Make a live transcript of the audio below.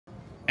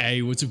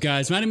Hey, what's up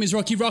guys? My name is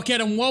Rockhead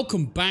and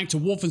welcome back to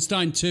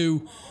Wolfenstein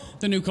 2,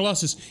 The New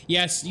Colossus.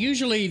 Yes,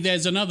 usually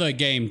there's another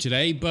game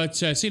today, but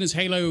seeing as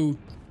Halo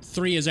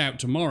 3 is out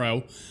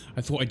tomorrow,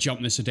 I thought I'd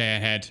jump this a day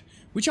ahead.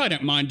 Which I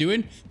don't mind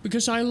doing,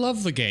 because I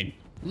love the game.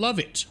 Love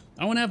it.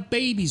 I want to have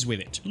babies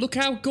with it. Look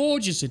how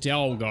gorgeous it is.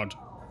 Oh god.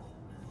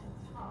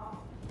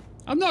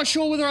 I'm not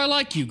sure whether I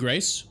like you,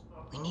 Grace.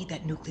 We need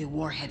that nuclear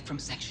warhead from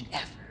Section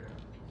F.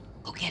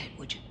 Go get it,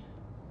 would you?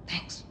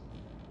 Thanks.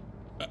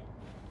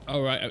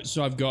 Alright,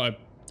 so I've got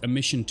a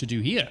mission to do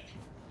here.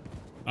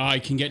 I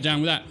can get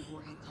down with that.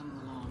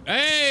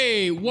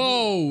 Hey!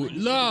 Whoa!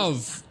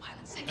 Love!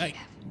 Hey,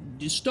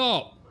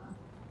 stop!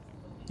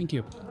 Thank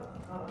you.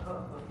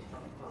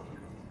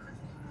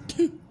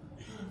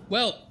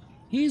 Well,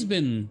 he's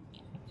been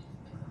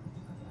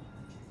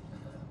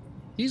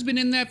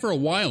in there for a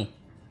while.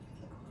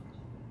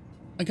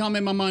 I can't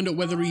make my mind up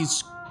whether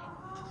he's...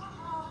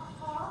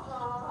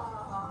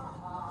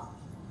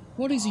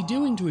 What is he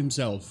doing to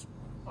himself?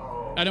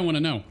 I don't want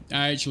to know.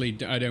 I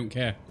don't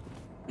care.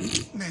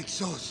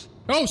 Maxos.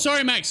 Oh,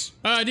 sorry, Max.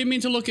 I didn't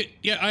mean to look at...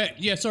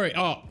 Yeah, sorry.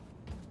 Oh,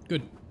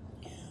 good.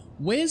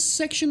 Where's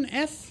Section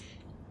F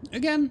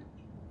again?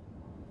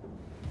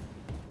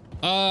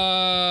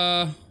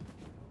 I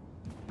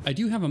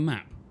do have a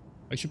map.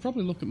 I should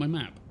probably look at my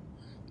map.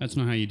 That's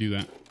not how you do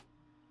that.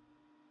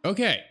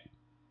 Okay.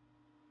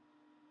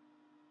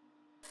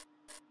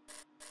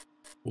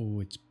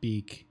 Oh, it's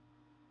big.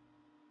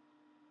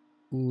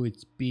 Oh,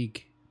 it's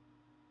big.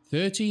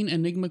 13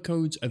 Enigma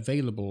codes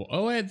available.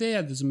 Oh,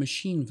 there's a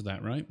machine for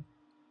that, right?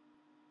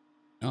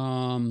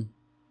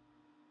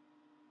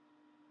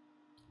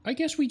 I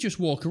guess we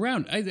just walk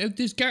around.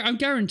 I'm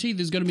guaranteed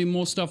there's going to be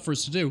more stuff for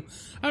us to do.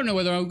 I don't know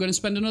whether I'm going to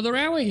spend another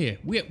hour here.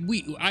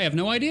 I have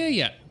no idea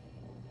yet.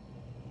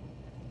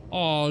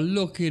 Oh,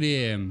 look at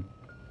him.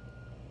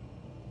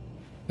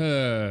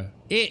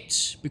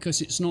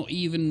 Because it's not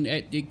even...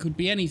 It could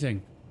be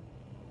anything.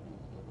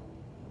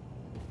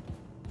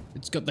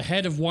 It's got the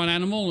head of one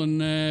animal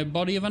and the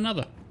body of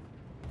another.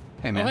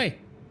 Hey, man. Oh, hey.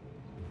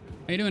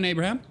 How you doing,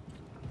 Abraham?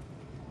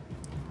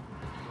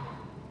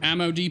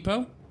 Ammo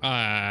depot?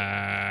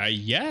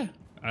 Yeah.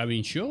 I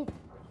mean, sure.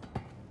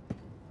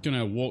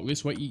 Gonna walk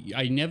this way.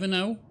 I never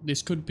know.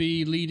 This could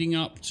be leading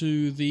up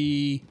to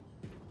the...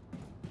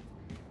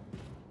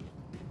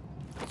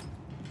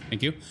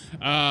 Thank you.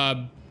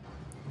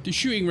 The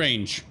shooting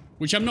range,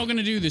 which I'm not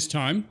gonna do this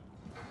time.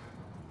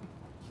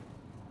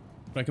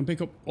 But I can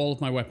pick up all of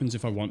my weapons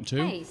if I want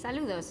to. Hey,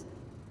 saludos.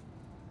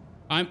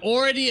 I'm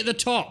already at the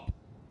top.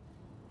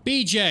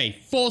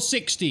 BJ,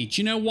 460.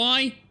 Do you know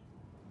why?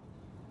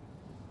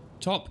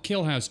 Top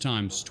kill house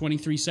times.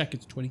 23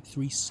 seconds.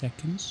 23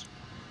 seconds?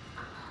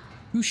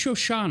 Who's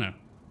Shoshana?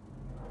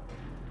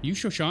 You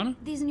Shoshana?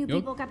 These new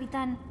people,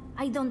 Capitan,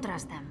 I don't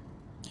trust them.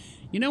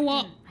 You know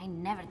what? I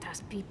never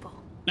trust people.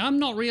 I'm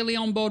not really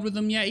on board with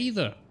them yet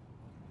either.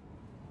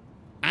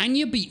 And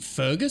you beat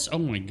Fergus? Oh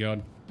my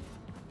god.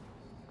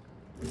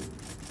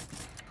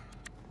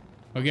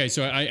 Okay,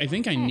 so I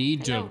think I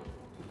need to...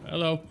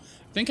 Hello.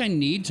 I think I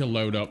need to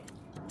load up.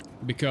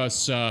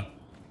 Because,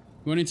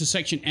 going into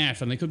Section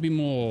F, and there could be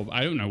more...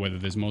 I don't know whether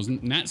there's more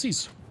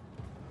Nazis.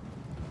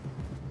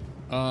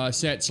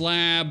 Sets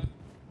lab.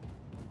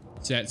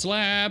 Sets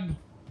lab.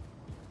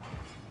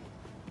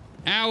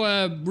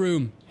 Our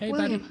room. Hey,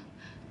 William. buddy.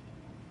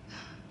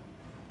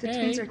 The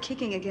twins are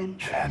kicking again.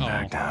 Head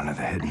back down to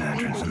the hidden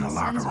entrance in the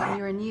locker When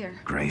you're room. near.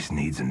 Grace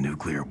needs a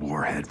nuclear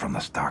warhead from the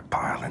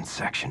stockpile in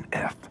Section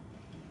F.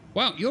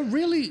 Wow, you're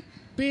really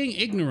being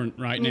ignorant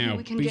right Maybe now,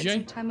 we can BJ. get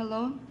some time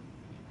alone.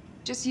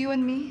 Just you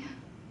and me.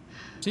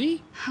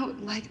 See? I would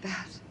like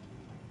that.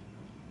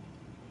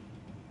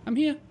 I'm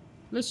here.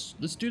 Let's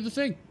do the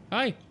thing.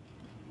 Hi.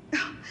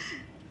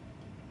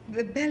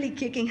 The belly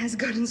kicking has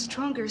gotten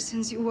stronger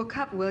since you woke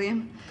up,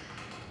 William.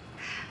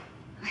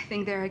 I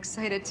think they're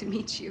excited to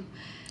meet you.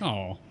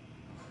 Oh.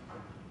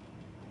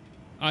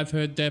 I've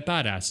heard they're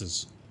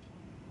badasses.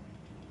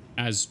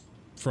 As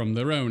from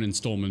their own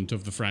installment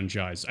of the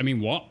franchise. I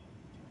mean, what?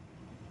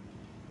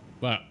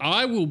 Well,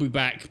 I will be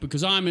back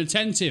because I'm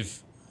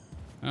attentive.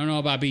 I don't know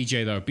about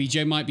BJ, though.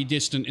 BJ might be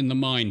distant in the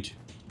mind.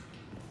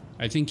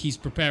 I think he's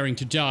preparing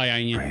to die,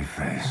 ain't you? Brave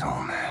face,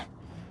 old man.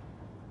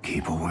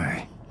 Keep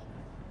away.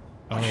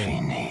 What she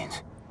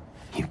needs,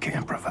 you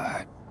can't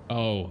provide.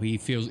 Oh, he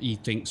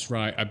thinks,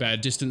 right, I better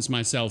distance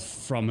myself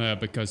from her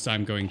because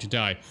I'm going to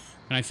die.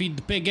 Can I feed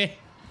the piggy?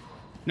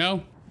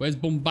 No? Where's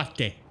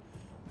Bombate?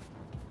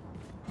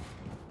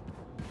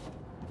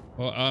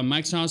 Well,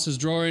 Max House is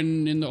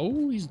drawing in the...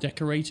 Oh, he's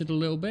decorated a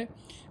little bit.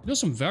 He does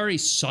some very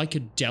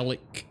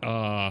psychedelic,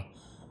 art.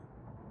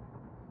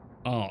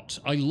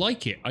 I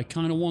like it. I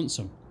kind of want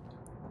some.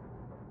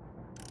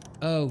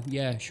 Oh,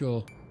 yeah,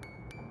 sure.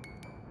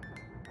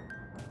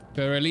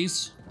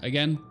 Pirellis,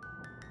 again.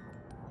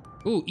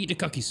 Ooh, eat the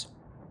cookies.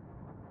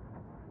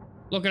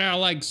 Look at our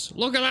legs.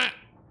 Look at that.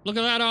 Look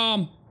at that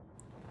arm.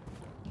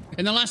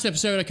 In the last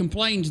episode, I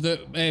complained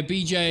that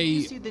BJ...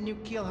 You see the new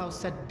kill house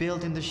set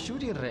built in the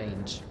shooting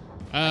range.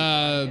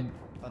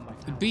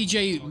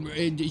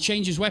 BJ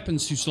changes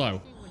weapons too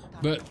slow.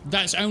 But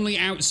that's only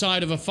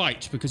outside of a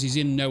fight because he's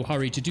in no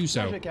hurry to do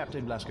so. Pleasure,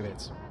 Captain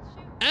Blazkowicz.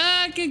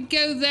 I could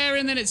go there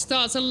and then it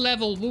starts a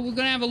level. Well, we're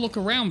gonna have a look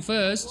around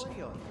first.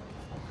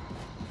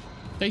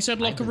 They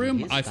said locker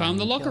room. I found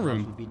the locker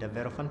room.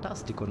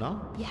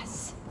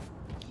 Yes.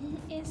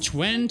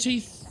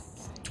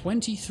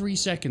 23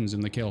 seconds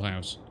in the kill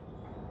house.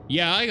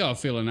 Yeah, I got a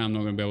feeling I'm not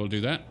gonna be able to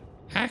do that.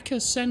 Hacker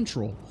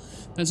Central.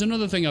 That's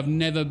another thing I've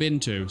never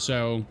been to,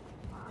 so...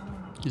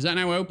 Is that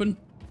now open?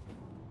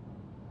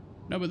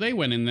 No, but they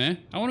went in there.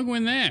 I want to go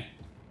in there.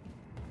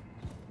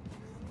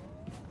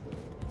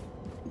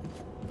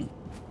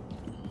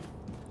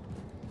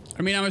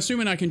 I mean, I'm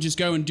assuming I can just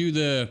go and do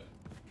the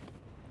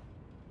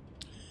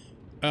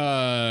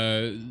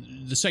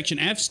Section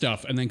F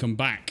stuff and then come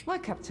back. Why,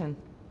 Captain?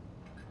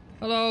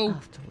 Hello.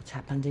 After what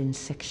happened in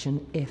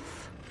Section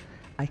F,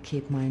 I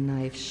keep my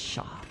knife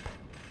sharp.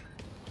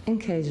 In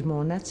case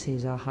more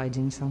Nazis are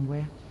hiding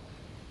somewhere.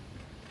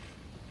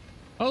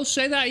 Oh,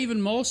 say that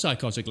even more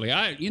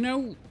psychotically. You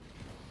know,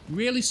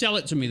 really sell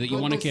it to me that you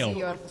want to kill.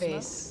 Your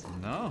face.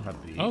 No,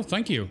 happy. Oh,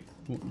 thank you.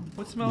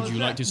 What smell Would you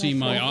like to see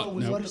my art?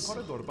 was No. on the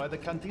corridor by the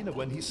cantina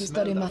when he You smelled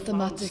study that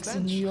mathematics foul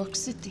in New stench. York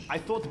City. I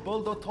thought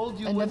Baldo told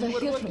you I when never you were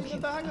hear working from at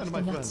him the hangar, after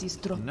my friend. Nazis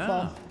drop No.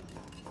 bomb.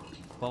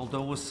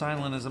 Baldo was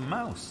silent as a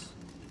mouse.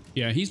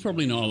 Yeah, he's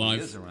probably not He alive.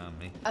 is around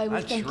me. I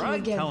will thank you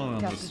tried again, telling him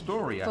the Captain,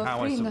 story of for how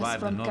I freeing us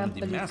survived the from Normandy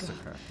Camp Bellica.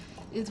 massacre.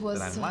 It was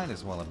But I might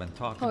as well have been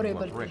talking to a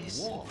horrible brick place.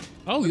 wall.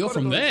 Oh, you're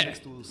from Corridor is there.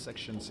 next to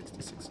section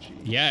 66G.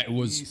 Yeah, it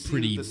was He sealed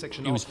pretty. the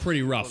section It was off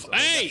pretty rough. because of the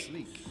Hey, gas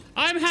leak.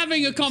 I'm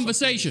having a Something is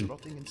conversation.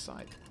 rotting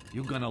inside.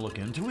 You gonna look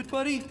into it,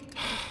 buddy?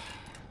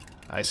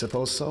 I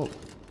suppose so.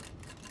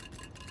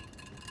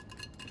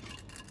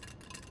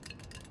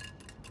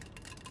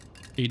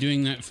 Are you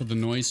doing that for the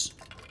noise?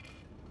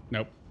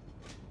 Nope.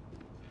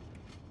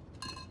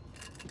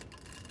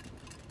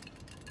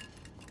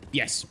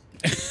 Yes.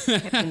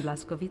 Captain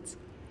Blazkowicz,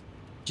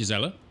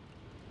 Gisela?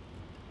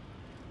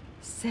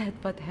 sad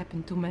what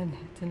happened to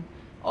Manhattan.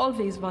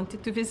 Always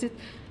wanted to visit.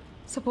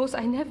 Suppose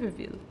I never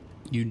will.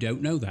 You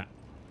don't know that.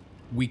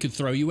 We could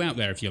throw you out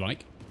there if you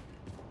like.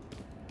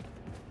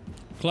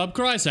 Club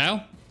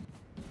Kreisau?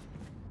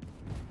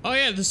 Oh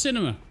yeah, the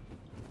cinema.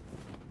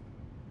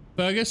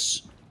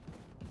 Fergus?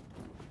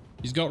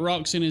 He's got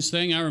rocks in his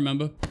thing, I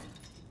remember.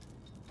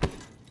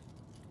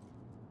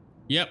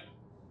 Yep.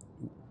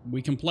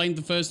 We complained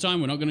the first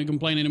time, we're not going to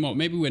complain anymore.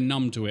 Maybe we're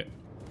numb to it.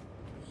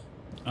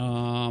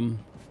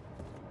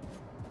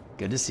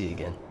 Good to see you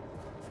again.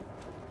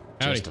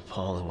 Howdy. Just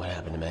appalling what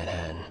happened to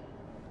Manhattan.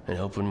 An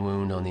open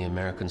wound on the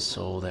American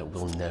soul that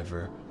will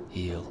never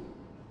heal.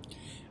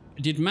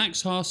 Did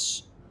Max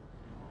Haas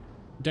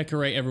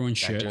decorate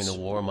everyone's Back shirts? during the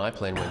war, my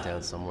plane went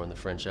down somewhere in the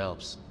French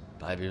Alps.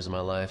 5 years of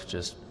my life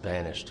just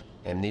vanished.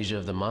 Amnesia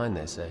of the mind,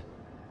 they say.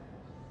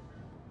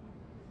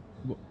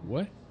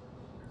 What?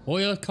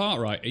 Oil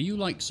Cartwright, are you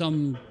like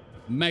some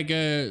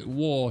mega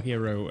war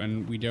hero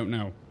and we don't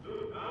know?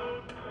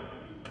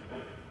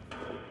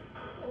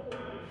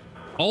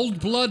 Old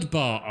Blood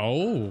Bar.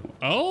 Oh.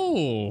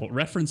 Oh.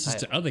 References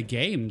to other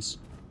games.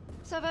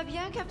 Ça va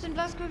bien, Captain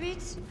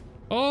Blazkowicz?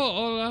 Oh,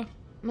 hola.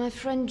 My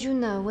friend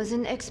Juna was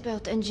an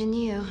expert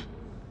engineer.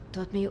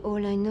 Taught me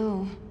all I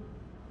know.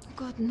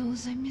 God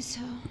knows I miss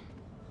her.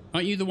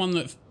 Aren't you the one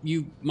that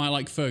you might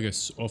like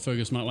Fergus, or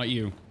Fergus might like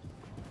you?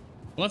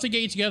 We'll have to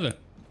get you together.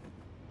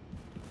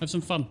 Have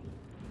some fun.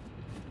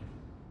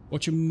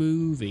 Watch a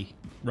movie.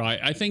 Right,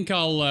 I think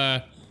I'll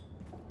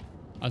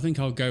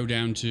go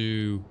down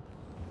to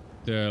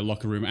the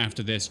locker room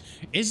after this.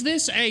 Is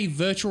this a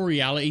virtual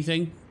reality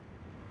thing?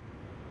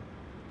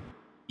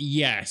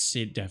 Yes,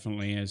 it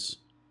definitely is.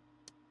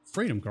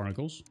 Freedom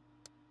Chronicles.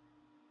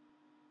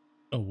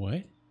 Oh,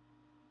 what?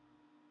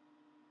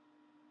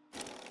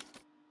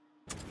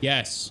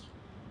 Yes,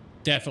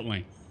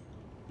 definitely.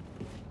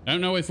 I don't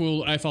know if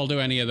I'll do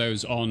any of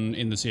those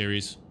in the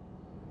series.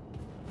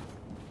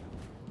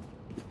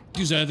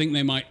 Because I think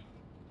they might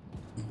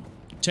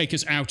take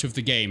us out of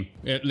the game,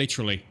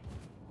 literally,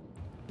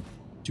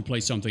 to play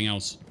something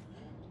else.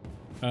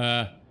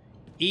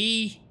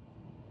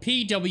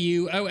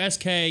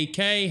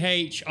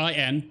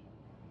 EPWOSKKHIN.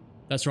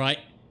 That's right.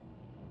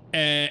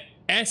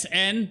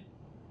 SNCZ.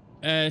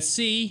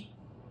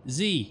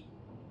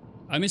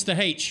 I missed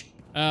the H.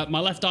 My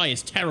left eye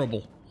is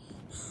terrible.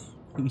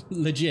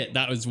 Legit,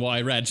 that was what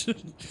I read.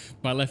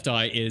 My left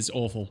eye is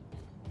awful.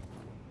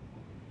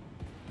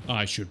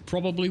 I should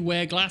probably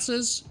wear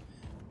glasses,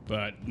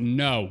 but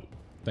no.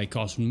 They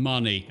cost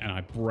money, and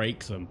I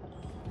break them.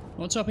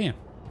 What's up here?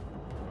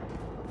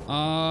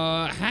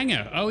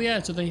 Hangar. Oh yeah,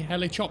 to the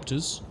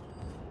helicopters.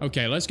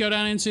 Okay, let's go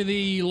down into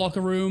the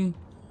locker room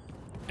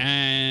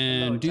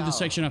and do the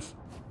section of...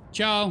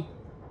 Ciao.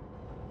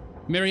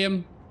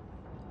 Miriam.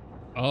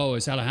 Oh,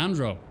 it's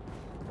Alejandro.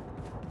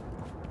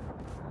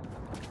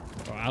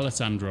 Or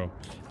Alessandro.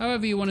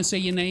 However you want to say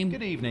your name.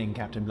 Good evening,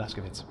 Captain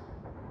Blazkowicz.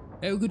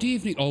 Oh, good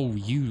evening. Oh,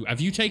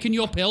 have you taken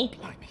your pill?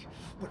 Blimey,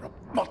 we're a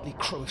motley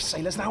crew of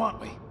sailors now, aren't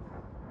we?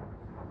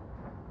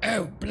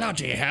 Oh,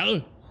 bloody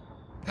hell.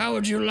 How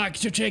would you like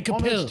to take a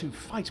pill? Honored to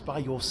fight by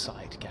your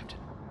side, Captain.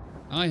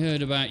 I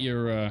heard about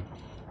your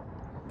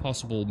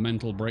possible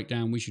mental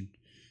breakdown. We should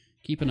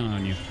keep an eye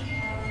on you.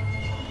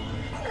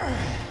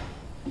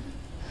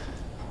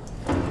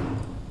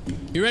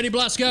 You ready,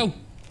 Blasco?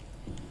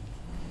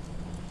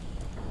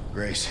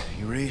 Grace,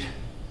 you read?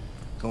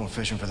 Going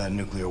fishing for that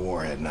nuclear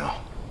warhead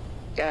now.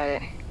 Got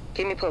it.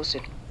 Keep me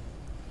posted.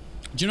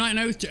 Do you not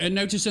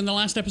notice in the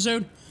last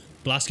episode?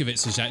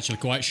 Blazkowicz is actually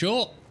quite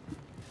short.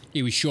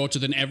 He was shorter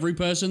than every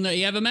person that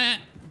he ever met.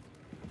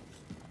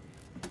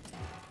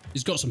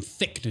 He's got some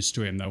thickness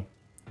to him, though.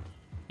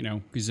 You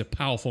know, he's a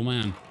powerful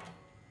man.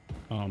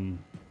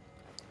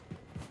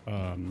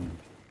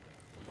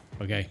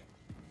 Okay.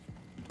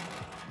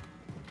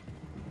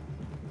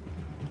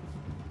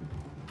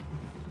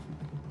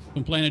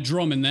 I'm playing a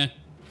drum in there.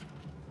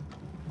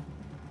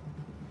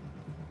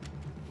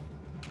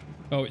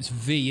 Oh, it's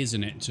V,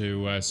 isn't it,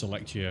 to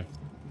select your...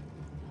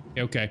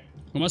 Okay.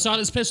 Got my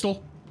silenced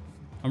pistol.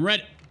 I'm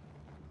ready.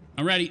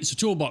 I'm ready. It's a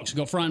toolbox. I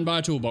got frightened by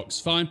a toolbox.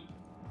 Fine.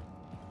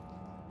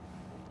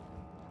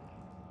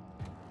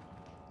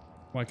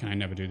 Why can I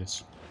never do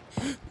this?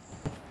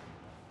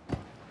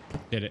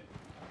 Did it.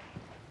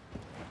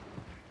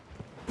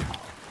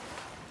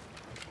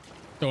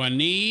 So I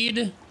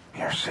need...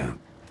 Your suit.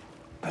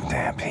 The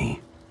damp heat.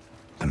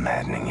 The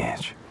maddening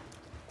itch.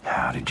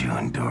 How did you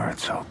endure it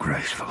so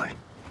gracefully?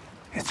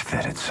 It's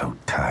fitted so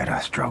tight I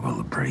struggle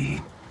to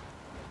breathe.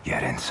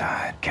 Yet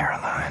inside,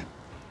 Caroline,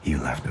 you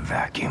left a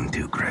vacuum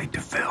too great to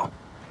fill.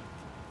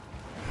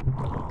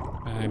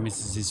 I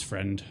misses his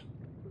friend.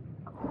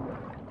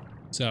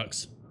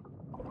 Sucks.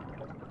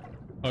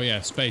 Oh yeah,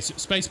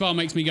 spacebar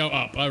makes me go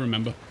up, I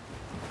remember.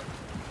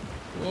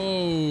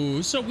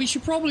 Whoa, so we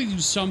should probably do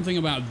something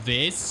about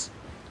this.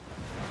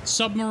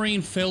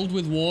 Submarine filled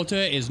with water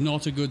is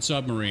not a good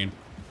submarine.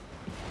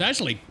 It's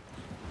actually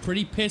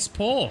pretty piss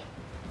poor.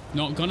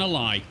 Not gonna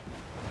lie.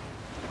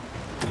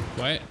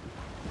 Wait.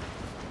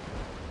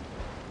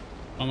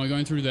 Am I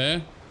going through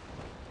there?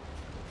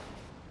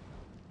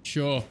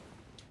 Sure.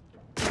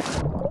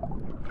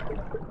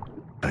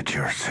 But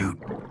your suit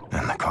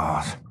and the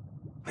cause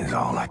is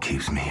all that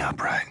keeps me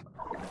upright.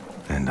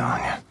 And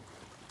Anya,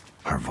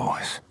 her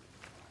voice,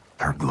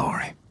 her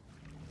glory,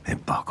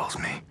 it buckles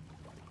me.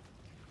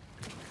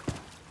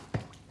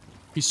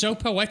 He's so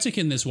poetic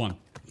in this one.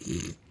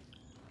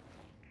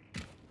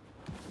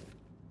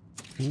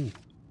 Ooh,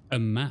 a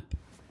map.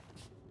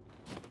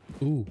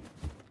 Ooh,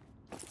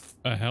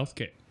 a health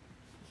kit.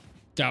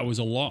 That was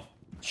a lot.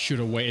 Should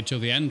have waited till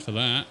the end for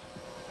that.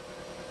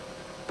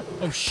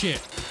 Oh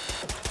shit.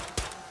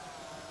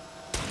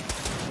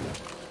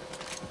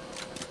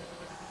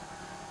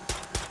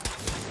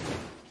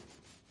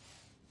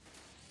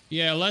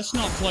 Yeah, let's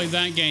not play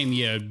that game,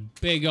 you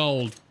big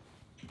old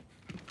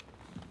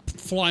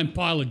flying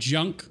pile of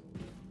junk.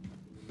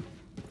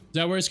 Is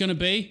that where it's gonna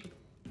be?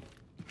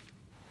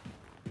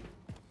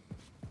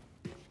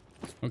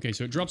 Okay,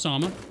 so it drops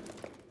armor.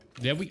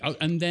 There we go.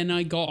 And then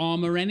I got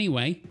armor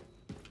anyway.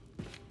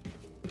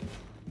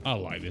 I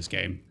like this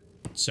game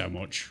so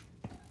much.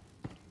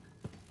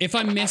 If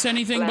I miss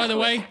anything, by the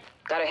way...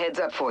 Got a heads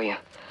up for you.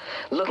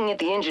 Looking at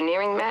the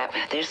engineering map,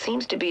 there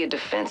seems to be a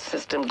defense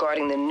system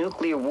guarding the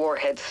nuclear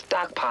warhead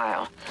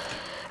stockpile.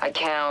 I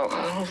count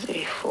 1, 2,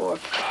 3, 4,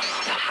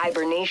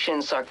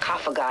 hibernation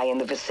sarcophagi in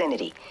the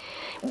vicinity.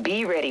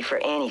 Be ready for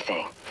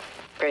anything.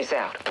 Grace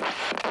out.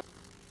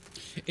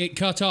 It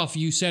cut off.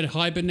 You said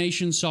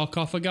hibernation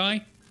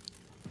sarcophagi?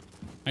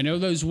 I know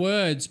those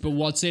words, but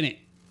what's in it?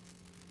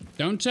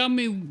 Don't tell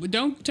me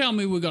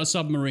we got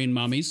submarine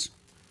mummies.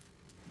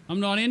 I'm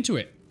not into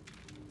it.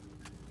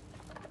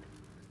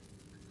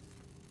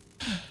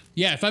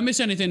 Yeah, if I miss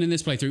anything in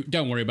this playthrough,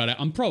 don't worry about it.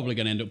 I'm probably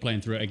going to end up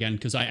playing through it again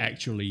because I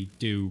actually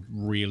do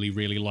really,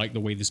 really like the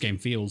way this game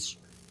feels.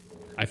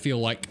 I feel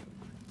like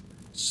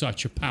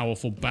such a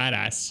powerful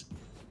badass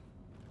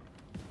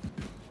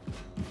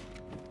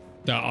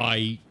that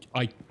I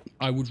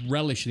would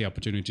relish the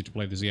opportunity to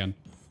play this again.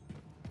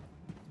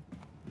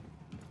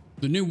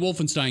 The new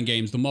Wolfenstein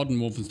games, the modern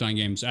Wolfenstein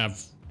games,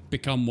 have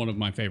become one of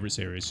my favorite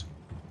series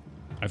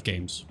of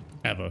games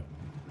ever.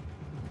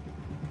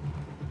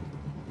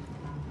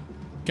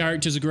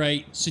 Characters are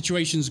great,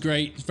 situation's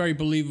great, it's very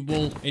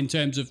believable in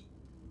terms of...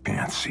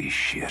 Can't see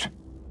shit.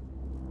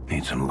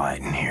 Need some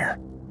light in here.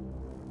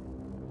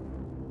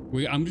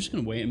 I'm just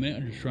gonna wait a minute.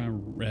 I'm just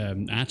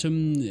trying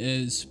atom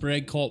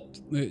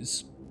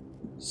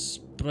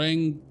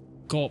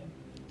Sprengkopf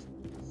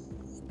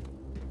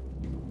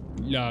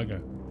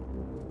Lager.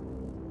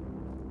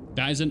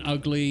 That is an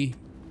ugly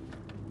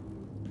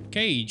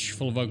cage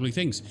full of ugly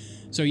things.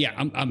 So yeah,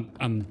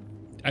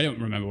 I don't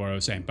remember what I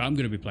was saying, but I'm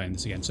gonna be playing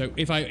this again. So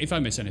if I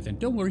miss anything,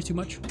 don't worry too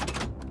much.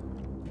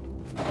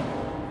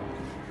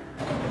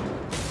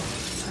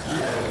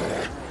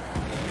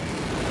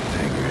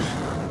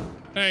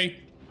 Hey.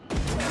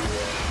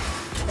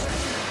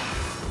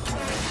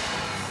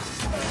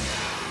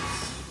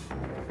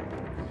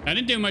 I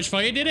didn't do much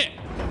for you, did it?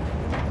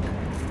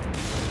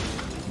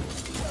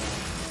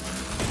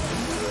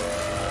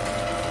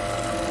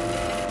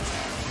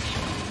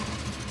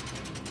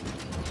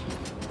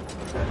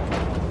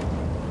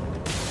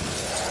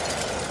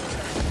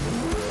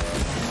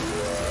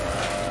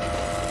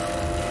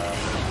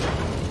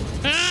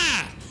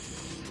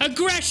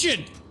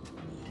 Aggression!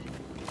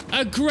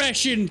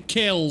 Aggression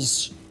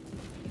kills.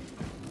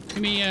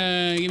 Give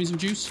me some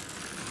juice.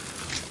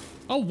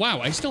 Oh, wow.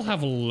 I still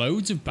have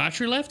loads of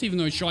battery left, even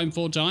though I shot him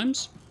 4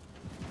 times.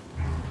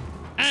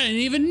 I didn't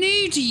even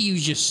need to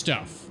use your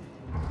stuff.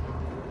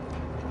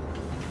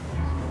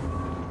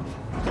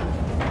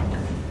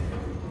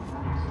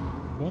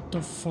 What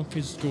the fuck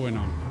is going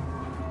on?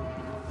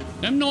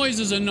 Them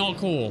noises are not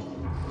cool.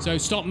 So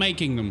stop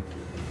making them.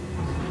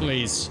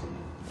 Please.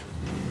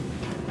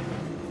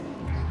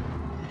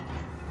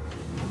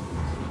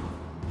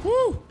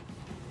 Woo!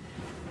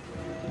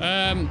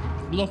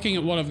 Looking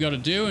at what I've got to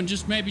do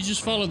and maybe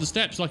just follow the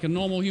steps like a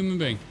normal human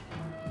being.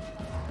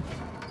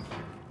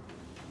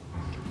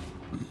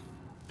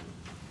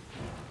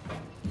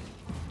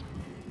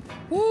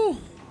 Woo!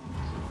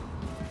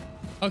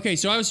 Okay,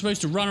 so I was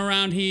supposed to run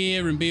around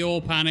here and be all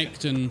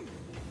panicked and,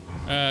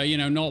 you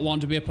know, not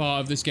want to be a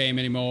part of this game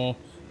anymore.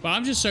 But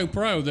I'm just so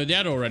pro, they're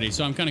dead already,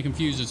 so I'm kind of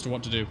confused as to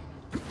what to do.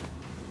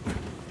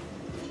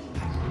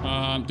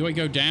 Do I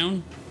go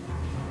down?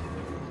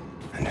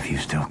 And if you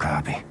still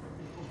copy,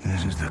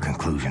 this is the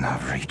conclusion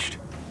I've reached.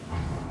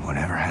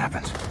 Whatever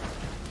happens,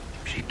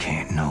 she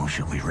can't know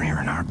she'll be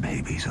rearing our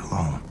babies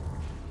alone.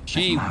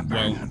 She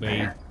won't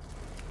be.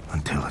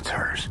 Until it's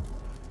hers.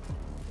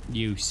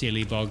 You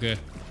silly bugger.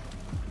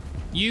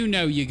 You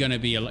know you're gonna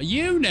be alive.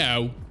 You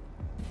know.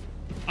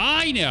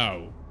 I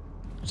know.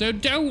 So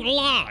don't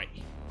lie.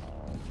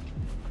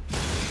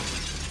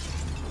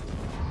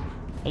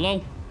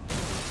 Hello?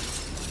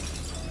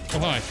 Oh,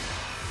 hi.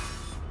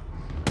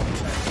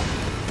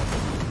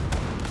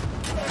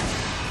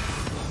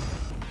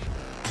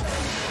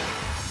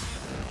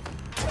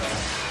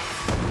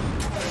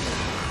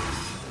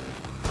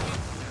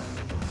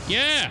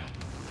 Yeah.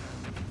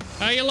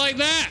 How you like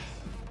that?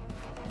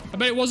 I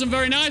bet it wasn't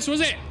very nice, was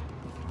it?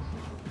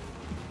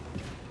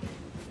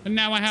 And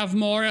now I have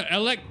more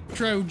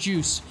electro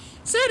juice.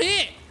 Is that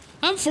it?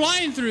 I'm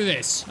flying through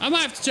this. I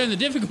might have to turn the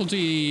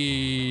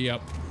difficulty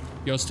up.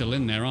 You're still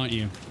in there, aren't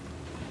you?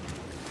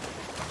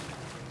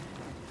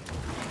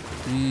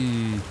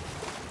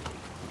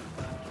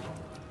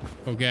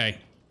 Okay.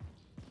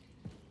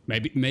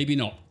 Maybe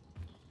not.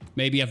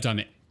 Maybe I've done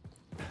it.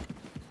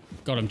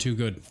 God, I'm too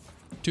good.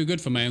 Too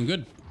good for my own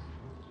good.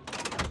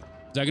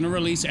 Is that gonna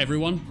release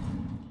everyone?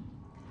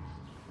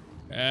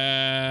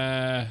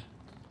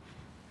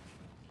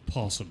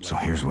 Possibly. So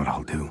here's what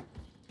I'll do.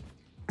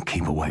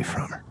 Keep away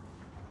from her.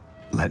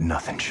 Let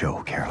nothing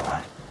show,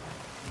 Caroline.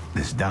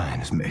 This dying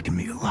is making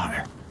me a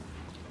liar.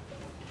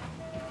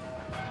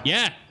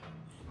 Yeah.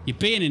 You're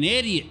being an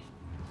idiot.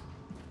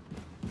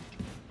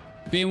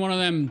 Being one of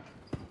them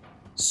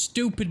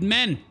stupid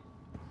men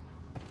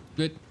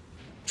that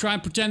try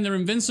and pretend they're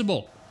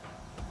invincible.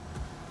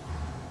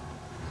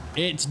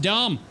 It's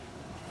dumb.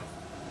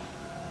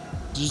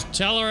 Just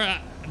tell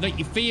her that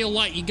you feel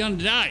like you're gonna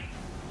die.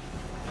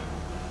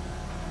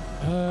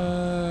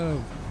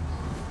 Oh.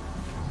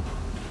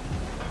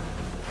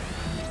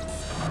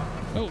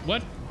 Oh,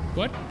 what?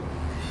 What?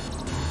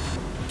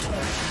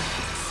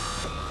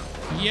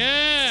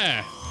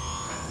 Yeah!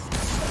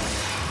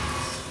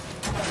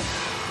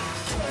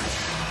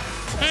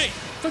 Hey,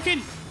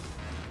 fucking...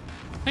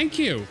 Thank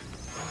you.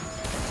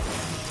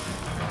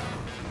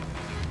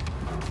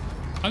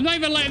 I'm not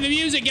even letting the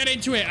music get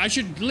into it. I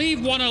should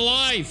leave one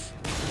alive.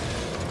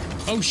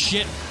 Oh,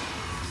 shit.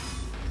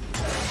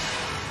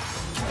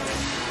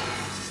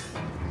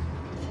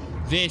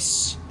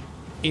 This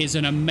is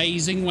an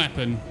amazing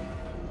weapon.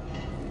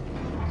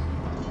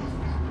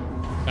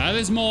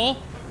 There's more.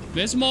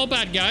 There's more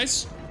bad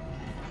guys.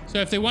 So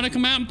if they want to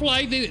come out and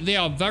play, they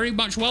are very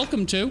much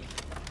welcome to.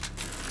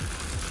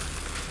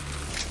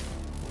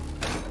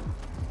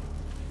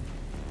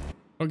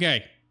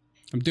 Okay.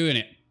 I'm doing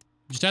it.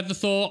 Just had the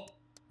thought.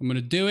 I'm going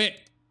to do it.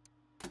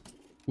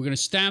 We're going to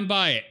stand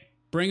by it.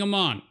 Bring them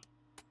on.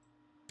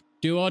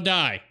 Do or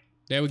die.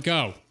 There we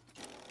go.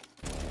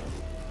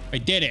 I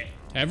did it.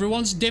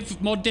 Everyone's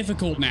more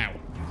difficult now.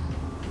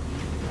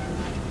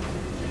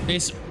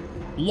 This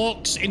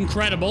looks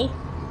incredible.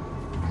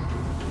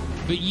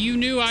 But you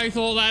knew I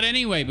thought that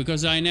anyway,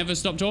 because I never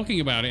stopped talking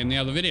about it in the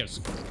other videos.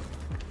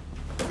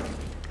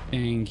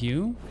 Thank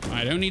you.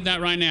 I don't need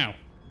that right now.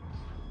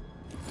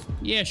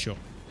 Yeah, sure.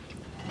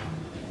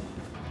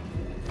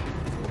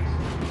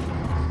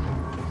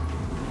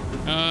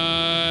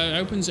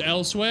 Opens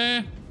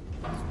elsewhere.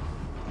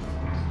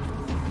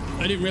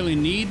 I didn't really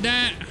need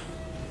that.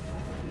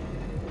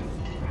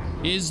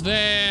 Is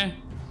there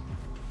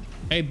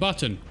a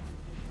button?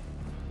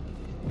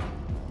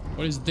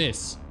 What is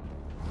this?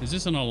 Is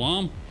this an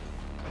alarm?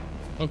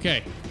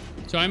 Okay.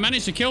 So I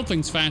managed to kill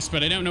things fast,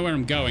 but I don't know where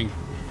I'm going.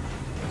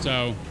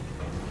 So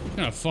I'm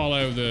gonna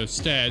follow the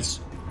stairs.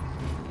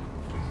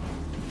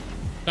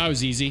 That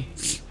was easy.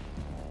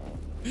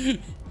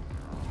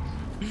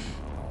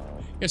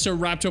 Get so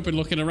wrapped up in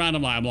looking around,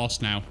 I'm like, I'm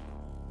lost now.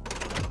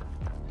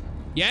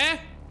 Yeah?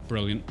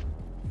 Brilliant.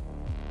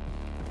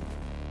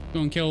 Go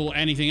and kill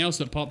anything else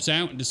that pops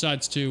out and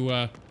decides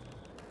to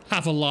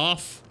have a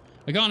laugh.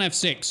 I can't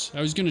F6.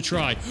 I was gonna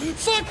try.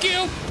 Fuck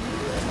you!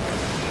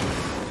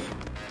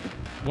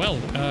 Well,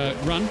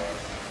 run.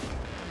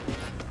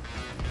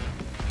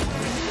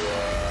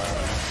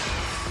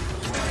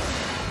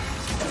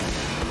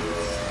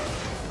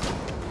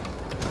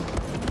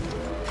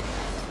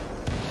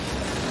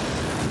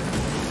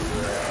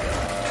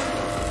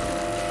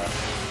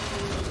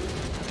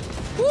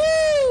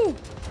 Woo!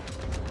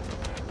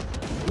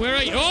 Where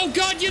are you? Oh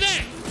God, you're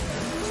there!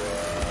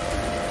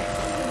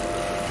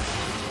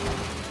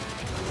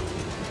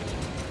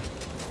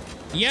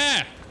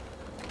 Yeah.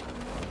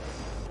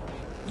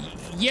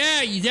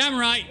 Yeah, you damn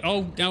right.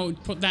 Oh, no,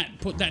 put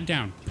that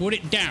down. Put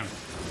it down.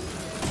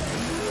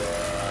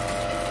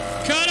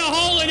 Cut a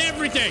hole in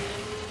everything.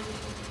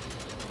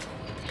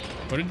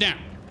 Put it down.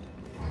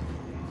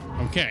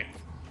 Okay.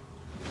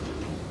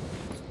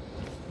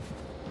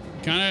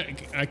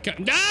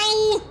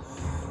 No!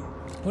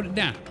 Put it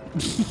down.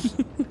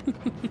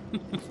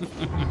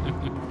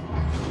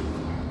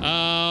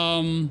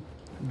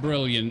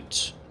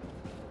 Brilliant.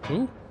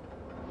 Ooh.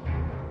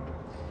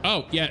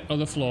 Oh, yeah, on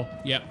the floor.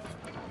 Yep.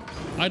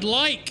 I'd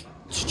like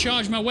to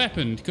charge my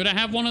weapon. Could I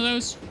have one of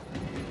those?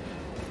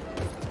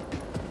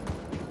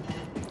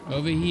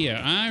 Over here.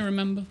 I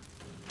remember.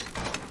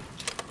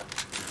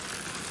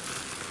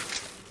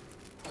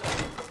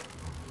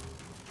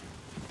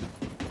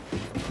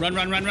 Run,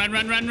 run, run, run,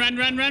 run, run, run,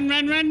 run, run,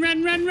 run, run,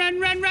 run, run, run,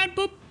 run, run,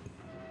 boop.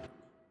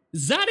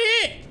 Is that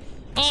it?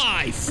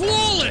 I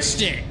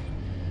flawlessed it.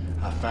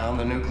 I found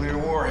the nuclear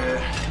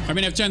warhead. I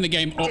mean, I've turned the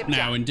game up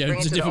now in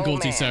terms of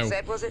difficulty, so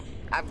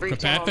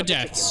prepare for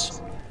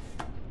deaths.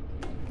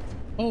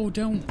 Oh,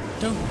 don't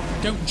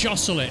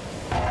jostle it.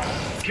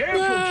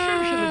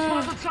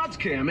 Careful, it's not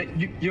Cam.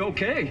 You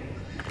okay?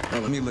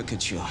 Well, let me look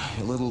at you.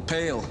 You're a little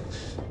pale.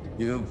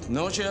 You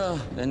nausea?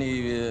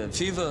 Any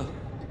fever?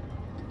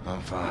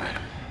 I'm fine.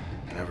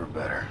 Never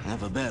better.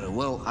 Never better.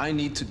 Well, I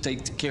need to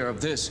take care of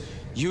this.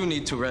 You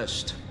need to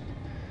rest.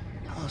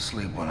 I'll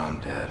sleep when I'm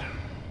dead.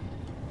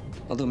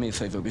 Well, do me a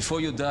favor. Before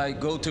you die,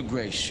 go to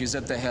Grace. She's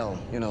at the helm.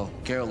 You know,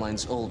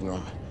 Caroline's old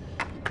room.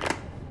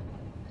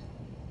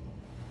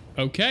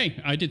 Okay,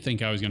 I did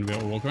think I was going to be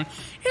able to walk around.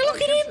 Hey, look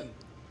at him!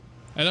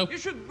 Hello? You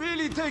should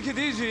really take it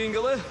easy,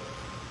 Ingela.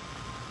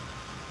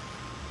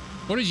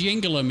 What does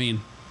Yingala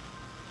mean?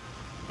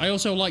 I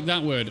also like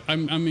that word.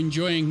 I'm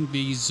enjoying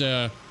these,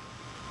 the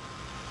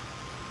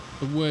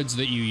words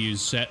that you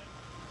use, Set.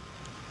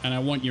 And I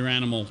want your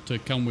animal to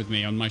come with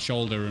me on my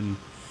shoulder and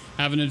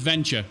have an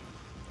adventure.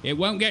 It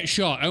won't get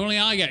shot. Only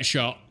I get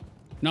shot.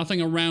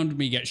 Nothing around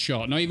me gets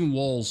shot. Not even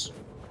walls.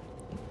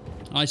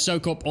 I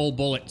soak up all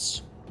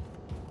bullets.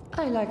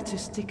 I like to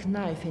stick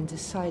knife in the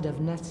side of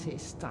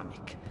Nazi's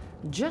stomach,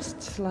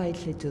 just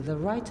slightly to the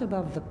right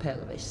above the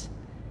pelvis.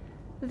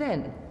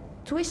 Then,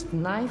 twist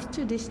knife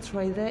to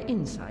destroy their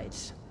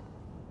insides.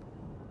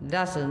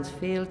 Doesn't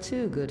feel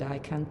too good, I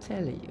can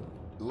tell you.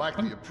 Like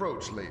the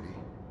approach, lady.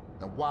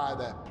 Now why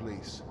that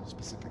place,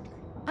 specifically?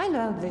 I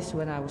learned this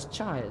when I was a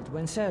child,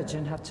 when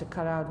surgeon had to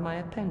cut out my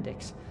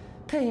appendix.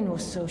 Pain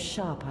was so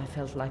sharp I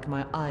felt like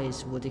my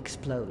eyes would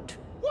explode.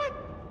 What?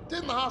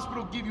 Didn't the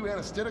hospital give you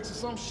anesthetics or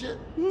some shit?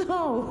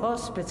 No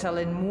hospital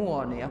in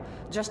Warnia,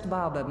 just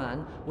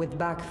barberman with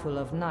bag full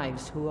of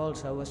knives who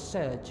also was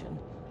surgeon.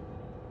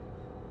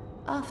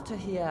 After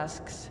he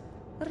asks,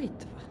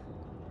 Ritva,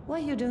 why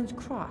you don't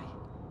cry?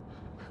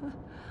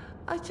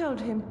 I told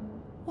him,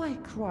 why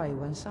cry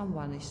when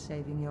someone is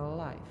saving your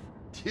life?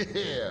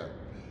 Yeah,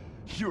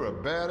 you're a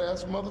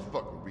badass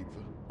motherfucker,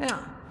 Ritva.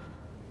 Yeah.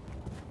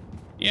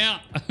 Yeah.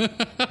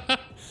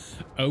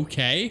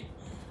 Okay.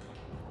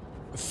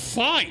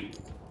 Fine.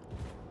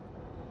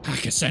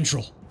 Hacker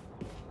Central.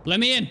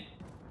 Let me in.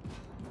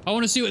 I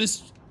want to see what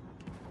this...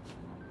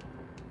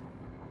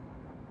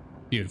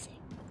 Beautiful.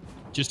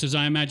 Just as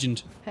I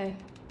imagined. Hey.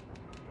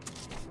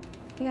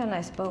 You got a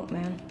nice boat,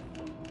 man.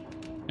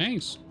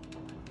 Thanks.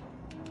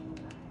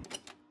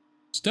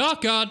 Star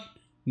card.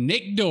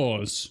 Nick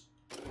Dawes.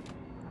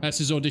 That's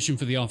his audition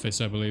for The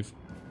Office, I believe.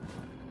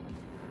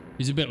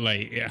 He's a bit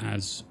late. It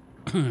has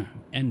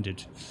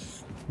ended.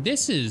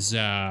 This is,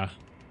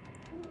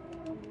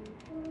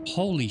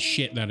 holy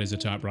shit, that is a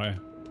typewriter.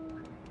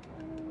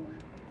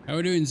 How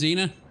we doing,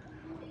 Xena?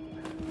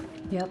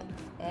 Yep.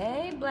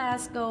 Hey,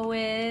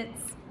 Blaskowitz.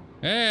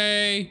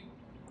 Hey!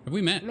 Have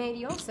we met? Made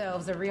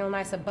yourselves a real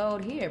nice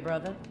abode here,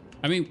 brother.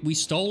 I mean, we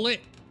stole it.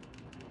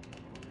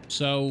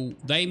 So,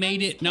 they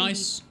made it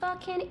nice.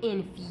 Fucking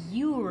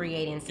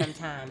infuriating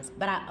sometimes,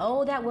 but I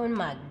owe that woman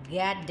my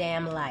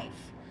goddamn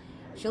life.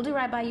 She'll do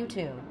right by you,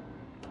 too.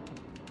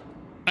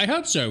 I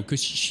hope so,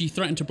 because she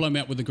threatened to blow me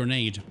up with a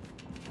grenade.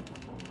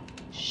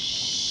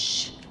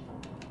 Shh.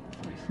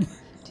 45,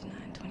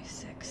 59,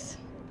 26.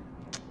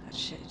 That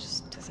shit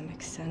just doesn't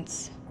make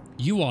sense.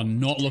 You are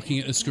not looking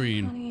at the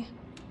screen. Honey.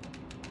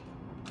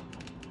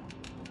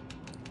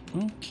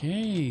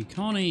 Okay,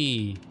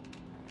 Connie.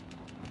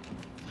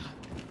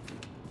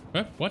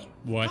 What?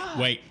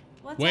 Wait.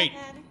 Wait.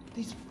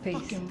 These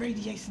fucking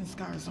radiation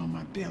scars on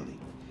my belly.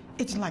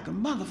 Itching like a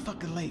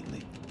motherfucker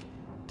lately.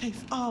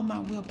 Takes all my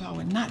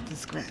willpower not to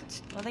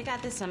scratch. Well, they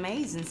got this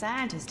amazing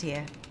scientist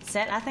here.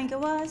 Seth, I think it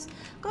was.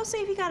 Go see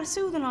if he got a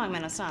soothing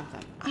ointment or something.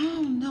 I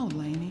don't know,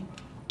 Lainey.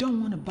 Don't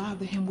want to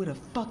bother him with a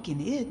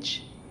fucking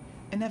itch.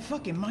 And that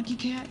fucking monkey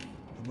cat,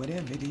 or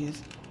whatever it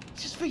is,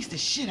 just freaks the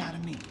shit out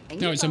of me.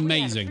 And no, it's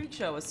amazing. We had a freak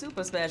show with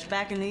Super Special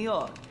back in New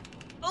York.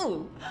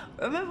 Oh,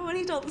 remember when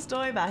he told the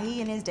story about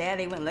he and his dad,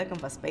 they went looking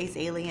for space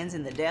aliens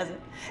in the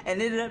desert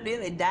and ended up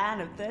nearly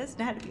dying of thirst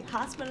and had to be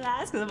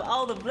hospitalized because of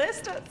all the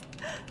blisters?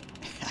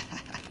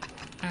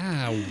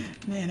 Ow.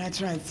 Man, I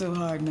tried so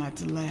hard not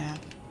to laugh.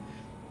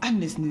 I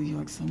miss New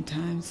York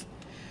sometimes.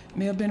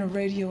 May have been a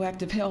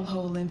radioactive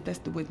hellhole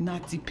infested with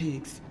Nazi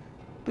pigs.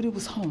 But it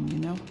was home, you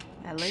know?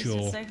 At least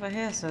it's safer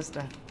here,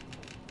 sister.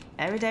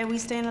 Every day we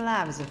staying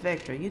alive is a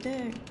victory, you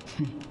dig?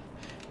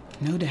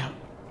 No doubt,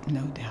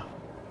 no doubt.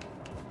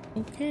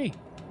 Okay.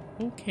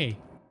 Okay.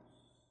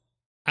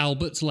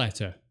 Albert's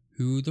letter.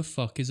 Who the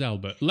fuck is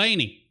Albert?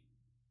 Lainey.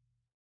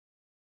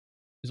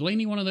 Is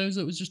Lainey one of those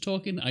that was just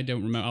talking? I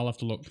don't remember. I'll have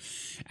to look.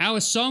 Our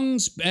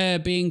song's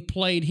being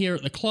played here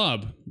at the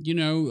club. You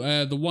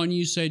know, the one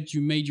you said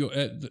you made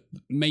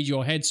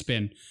your head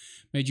spin.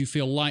 Made you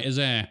feel light as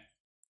air.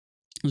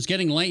 It's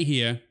getting late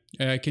here.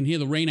 I can hear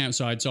the rain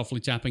outside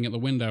softly tapping at the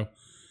window.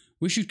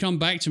 Wish you'd come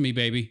back to me,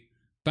 baby.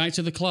 Back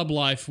to the club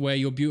life where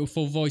your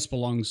beautiful voice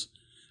belongs.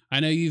 I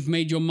know you've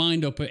made your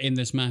mind up in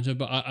this matter,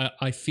 but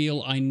I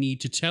feel I need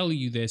to tell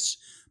you this.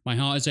 My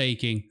heart is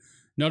aching.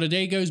 Not a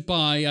day goes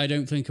by I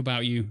don't think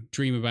about you,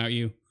 dream about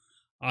you.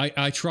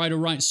 I try to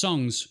write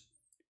songs,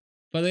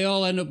 but they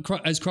all end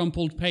up as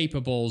crumpled paper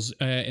balls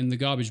in the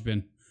garbage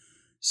bin.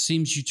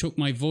 Seems you took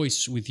my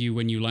voice with you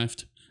when you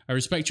left. I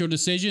respect your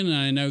decision, and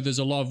I know there's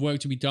a lot of work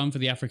to be done for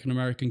the African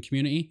American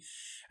community.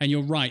 And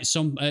you're right,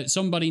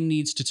 somebody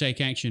needs to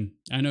take action.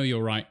 I know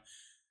you're right.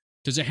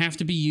 Does it have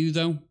to be you,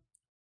 though?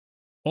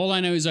 All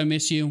I know is I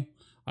miss you.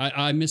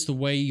 I miss the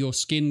way your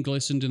skin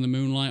glistened in the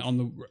moonlight on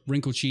the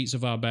wrinkled sheets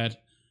of our bed.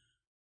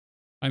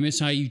 I miss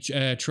how you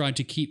tried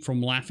to keep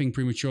from laughing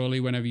prematurely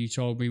whenever you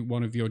told me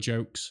one of your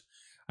jokes.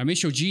 I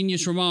miss your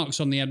genius remarks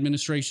on the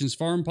administration's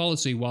foreign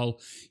policy while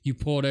you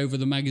pored over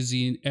the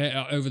magazine,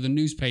 over the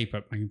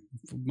newspaper,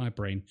 my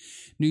brain,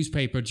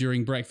 newspaper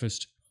during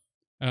breakfast.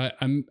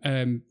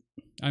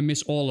 I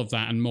miss all of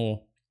that and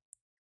more.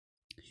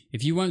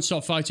 If you won't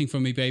stop fighting for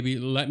me, baby,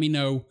 let me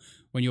know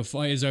when your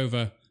fight is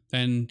over.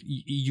 Then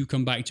you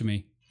come back to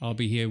me. I'll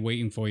be here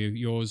waiting for you.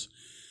 Yours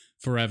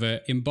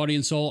forever, in body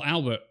and soul,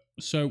 Albert.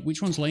 So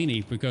which one's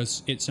Lainey?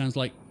 Because it sounds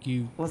like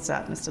you... What's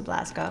up, Mr.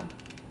 Blasco?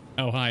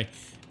 Oh, hi.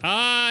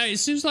 It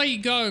seems like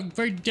you got a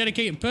very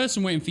dedicated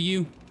person waiting for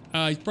you.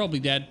 He's probably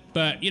dead,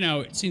 but, you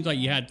know, it seems like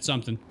you had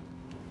something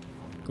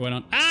going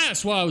on.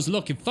 That's what I was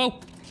looking for.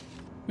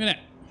 Look at that.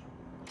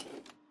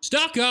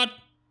 Stockard!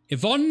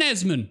 Yvonne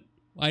Nesman.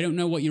 I don't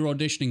know what you're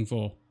auditioning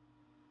for.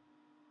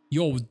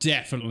 You're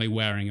definitely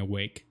wearing a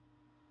wig.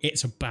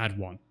 It's a bad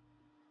one.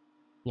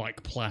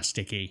 Like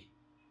plasticky.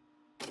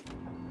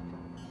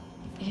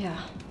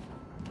 Yeah.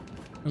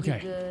 Okay.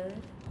 You good?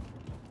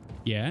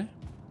 Yeah?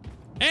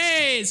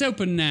 Hey, it's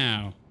open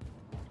now.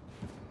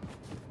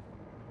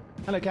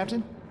 Hello,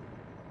 Captain.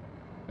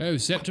 Oh,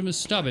 Septimus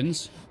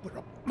Stubbins. We're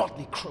a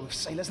motley crew of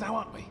sailors now,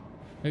 aren't we?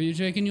 Have you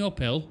taken your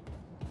pill?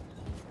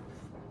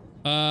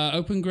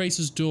 Open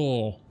Grace's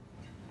door.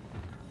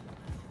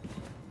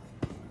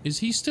 Is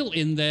he still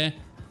in there?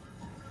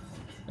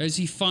 Has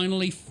he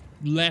finally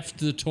left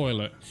the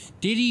toilet?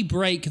 Did he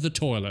break the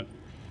toilet?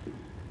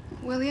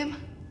 William?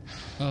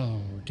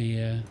 Oh,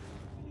 dear.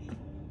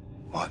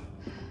 What?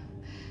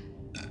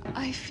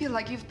 I feel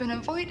like you've been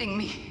avoiding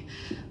me.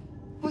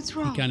 What's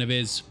wrong? He kind of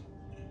is.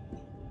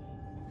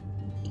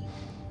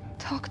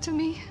 Talk to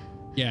me.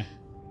 Yeah.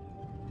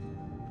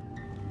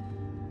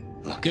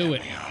 Look Do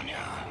at it. me, Anya.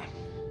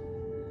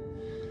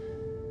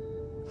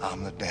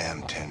 I'm the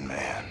damn Tin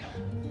Man.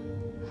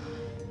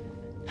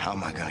 How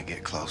am I gonna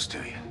get close to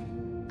you?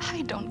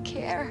 I don't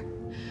care.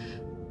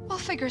 We'll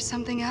figure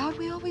something out.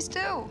 We always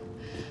do.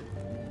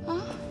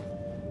 Huh?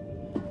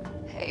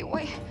 Hey,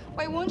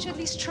 why won't you at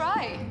least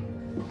try?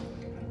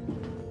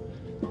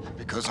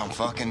 Because I'm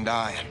fucking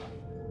dying.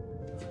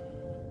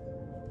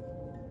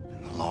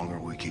 And the longer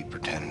we keep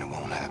pretending it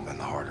won't happen,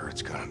 the harder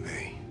it's gonna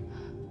be.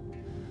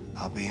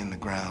 I'll be in the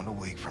ground a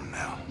week from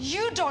now.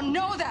 You don't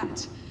know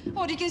that!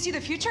 What, you can see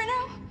the future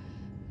now?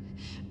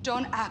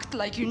 Don't act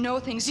like you know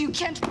things you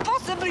can't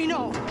possibly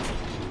know!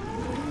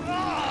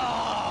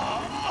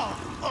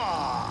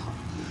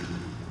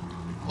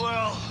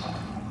 Well,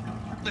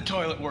 the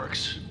toilet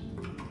works.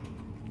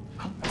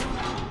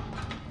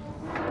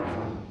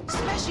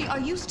 Especially, are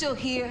you still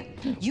here?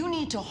 You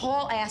need to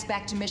haul ass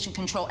back to mission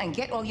control and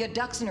get all your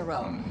ducks in a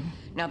row.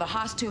 Now, the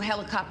Haas 2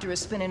 helicopter is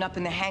spinning up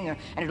in the hangar,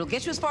 and it'll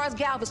get you as far as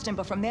Galveston,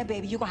 but from there,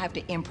 baby, you're gonna have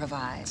to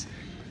improvise.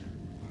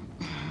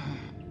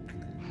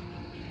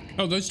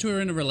 Oh, those two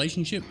are in a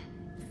relationship?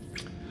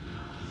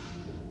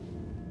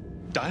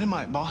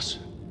 Dynamite, boss.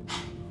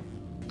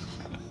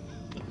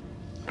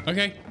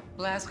 Okay.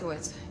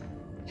 Blazkowicz,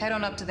 head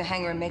on up to the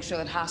hangar and make sure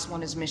that Haas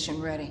 1 is mission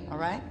ready, all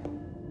right?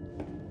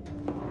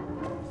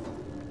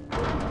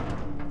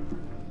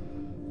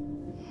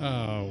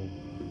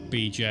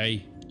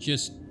 BJ.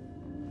 Just...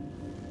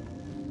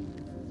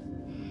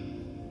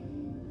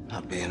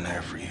 Not being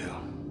there for you.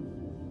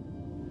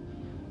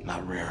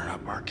 Not rearing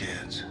up our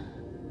kids.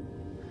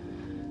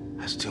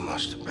 That's too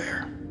much to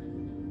bear.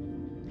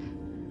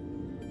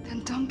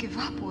 Then don't give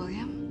up,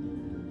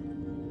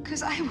 William.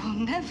 Because I will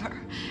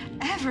never,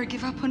 ever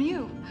give up on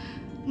you.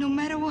 No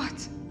matter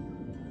what.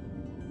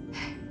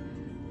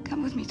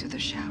 Come with me to the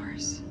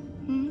showers.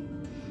 Hmm?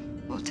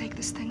 We'll take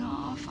this thing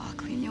off. I'll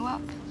clean you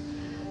up.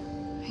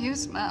 You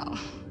smell.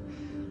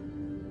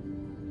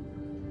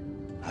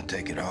 I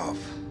take it off.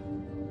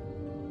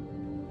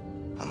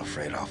 I'm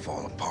afraid I'll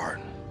fall apart.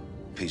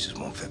 Pieces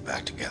won't fit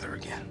back together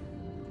again.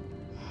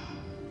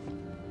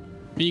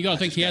 But you gotta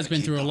think he has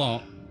been through a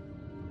lot.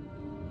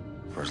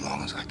 For as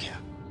long as I can.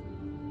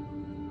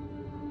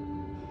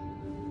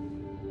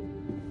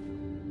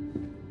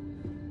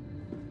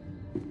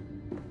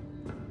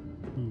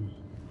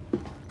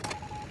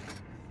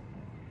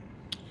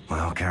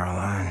 Well,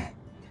 Caroline,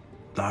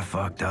 I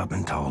fucked up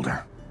and told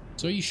her.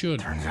 So you should.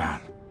 Turns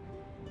out,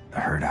 the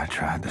hurt I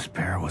tried to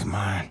spare was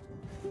mine,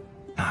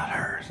 not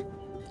hers.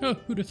 Oh,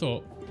 who'd have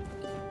thought?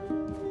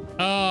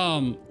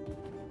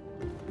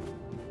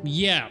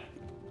 Yeah.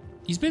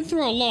 He's been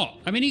through a lot.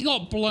 I mean, he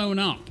got blown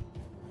up.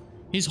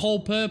 His whole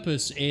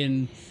purpose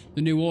in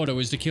the New Order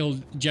was to kill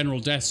General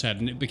Deathshead,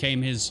 and it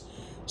became his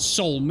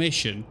sole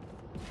mission.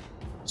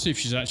 See if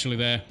she's actually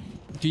there.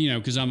 You know,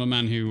 because I'm a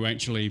man who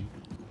actually...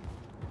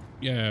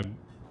 I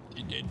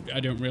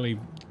don't really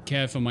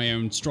care for my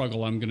own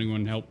struggle. I'm gonna go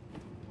and help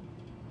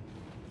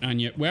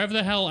Anya. Wherever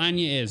the hell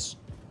Anya is.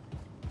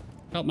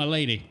 Help my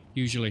lady,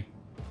 usually.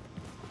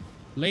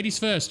 Ladies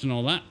first and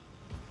all that.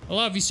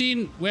 Hello, have you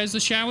seen Where's the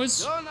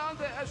Showers? Don't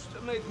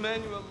underestimate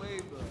manual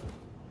labor.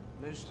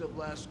 Mr.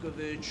 Blazkowicz,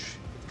 it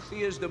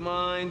clears the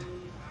mind,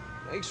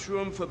 makes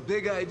room for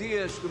big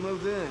ideas to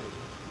move in.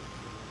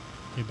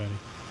 Hey, buddy.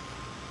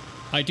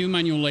 I do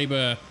manual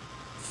labor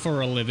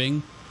for a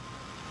living,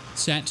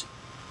 Set,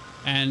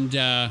 and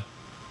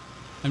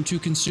I'm too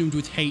consumed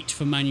with hate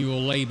for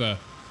manual labor.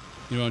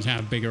 You don't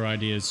have bigger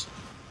ideas.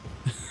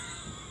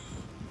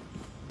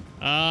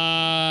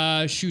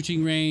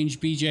 Shooting range,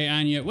 BJ,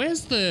 Anya.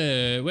 Where's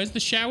the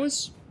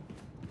showers?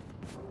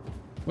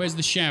 Where's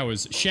the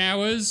showers?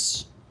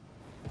 Showers?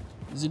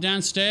 Is it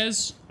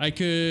downstairs? I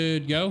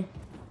could go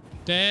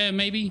there,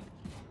 maybe?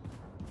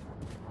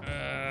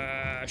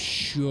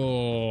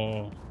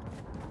 Sure.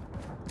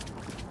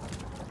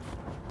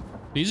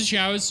 These are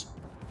showers.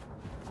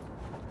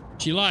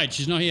 She lied.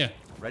 She's not here.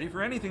 Ready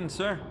for anything,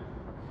 sir.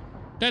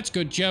 That's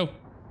good, Joe.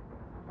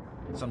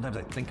 Sometimes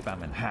I think about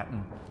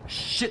Manhattan.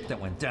 Shit that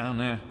went down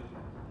there.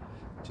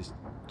 Just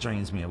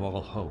drains me of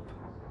all hope.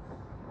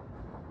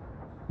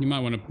 You might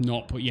want to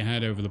not put your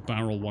head over the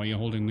barrel while you're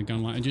holding the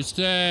gun. Like, just,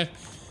 you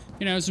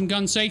know, some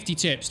gun safety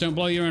tips. Don't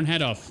blow your own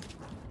head off.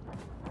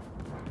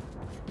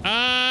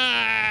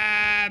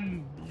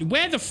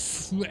 Where the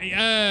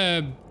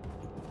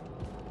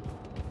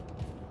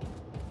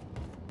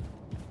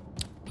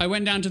I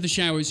went down to the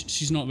showers.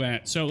 She's not there.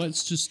 So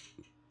let's just...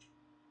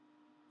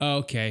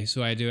 Okay,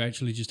 so I do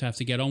actually just have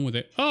to get on with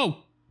it.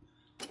 Oh!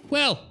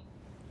 Well,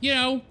 you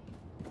know...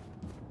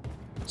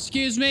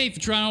 Excuse me for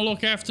trying to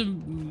look after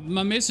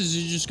my missus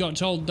who just got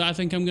told I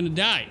think I'm gonna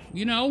die.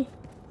 You know?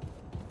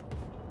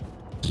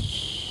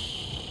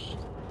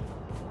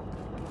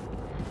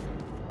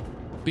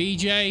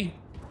 BJ,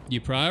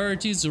 your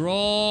priorities are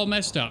all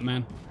messed up,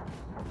 man.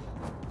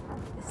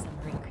 This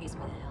submarine creeps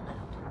me the hell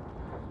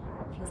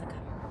out. Feels like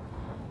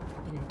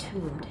I've been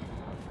entombed.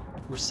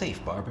 We're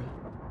safe, Barbara.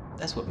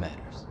 That's what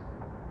matters.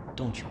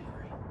 Don't you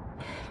worry.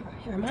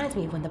 It reminds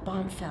me of when the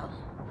bomb fell.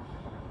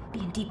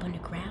 Being deep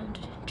underground,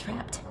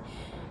 trapped.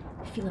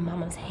 Feeling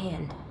Mama's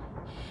hand.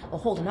 Or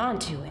holding on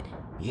to it.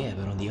 Yeah,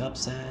 but on the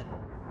upside,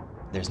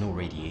 there's no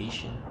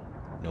radiation,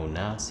 no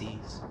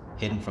Nazis,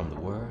 hidden from the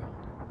world.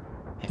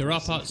 There are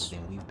parts.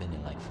 Then we've been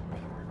in like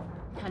forever.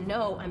 I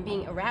know I'm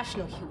being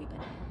irrational, Huey,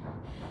 but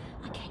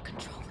I can't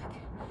control it.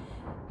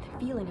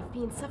 The feeling of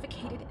being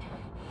suffocated.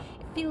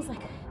 It feels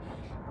like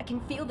I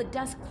can feel the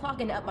dust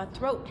clogging up my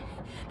throat.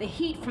 The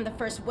heat from the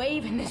first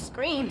wave and the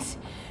screams.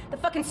 The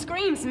fucking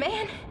screams,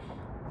 man.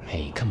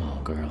 Hey, come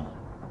on, girl.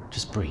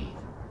 Just breathe.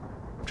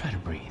 Try to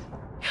breathe.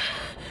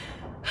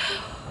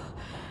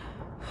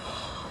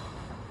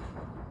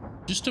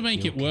 Just to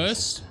make it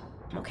worse.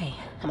 I'm okay.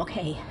 I'm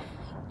okay.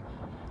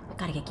 I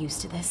gotta get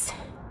used to this.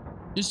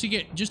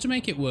 Just to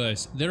make it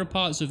worse, there are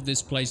parts of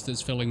this place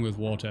that's filling with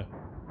water.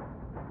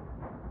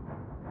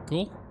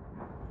 Cool.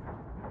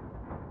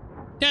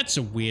 That's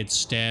a weird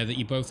stare that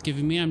you're both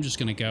giving me. I'm just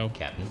gonna go.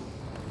 Captain.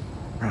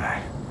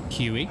 Right.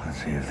 Huey.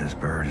 Let's see if this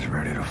bird is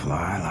ready to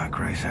fly like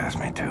Grace asked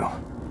me to.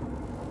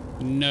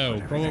 No,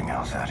 Put everything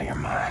else out of your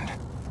mind.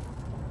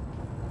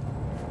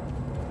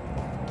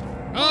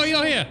 Oh,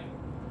 you're here.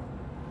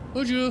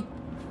 Bonjour.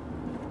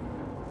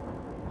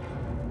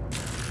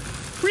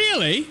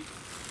 Really?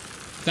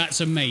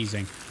 That's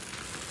amazing.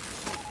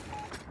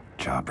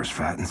 Chopper's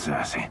fat and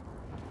sassy.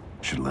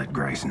 Should let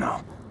Grace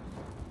know.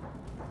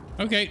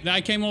 Okay,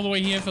 I came all the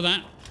way here for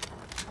that.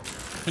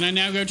 Can I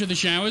now go to the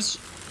showers?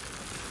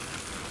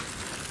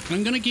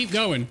 I'm gonna keep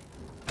going.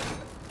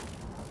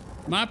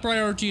 My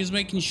priority is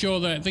making sure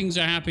that things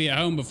are happy at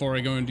home before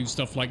I go and do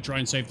stuff like try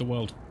and save the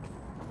world.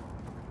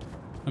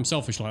 I'm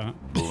selfish like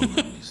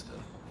that.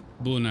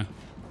 Bună.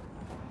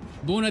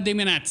 Bună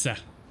dimineața.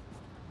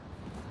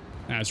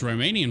 That's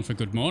Romanian for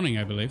good morning,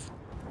 I believe.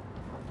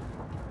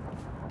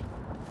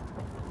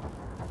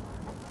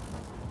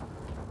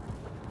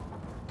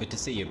 Good to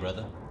see you,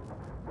 brother.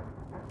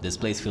 This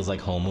place feels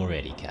like home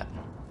already, Captain.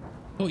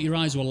 Thought your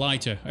eyes were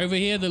lighter. Over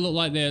here, they look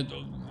like they're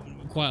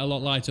quite a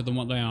lot lighter than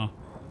what they are.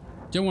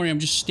 Don't worry, I'm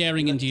just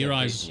staring into your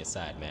eyes.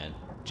 Aside, man.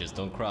 Just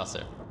don't cross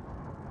her.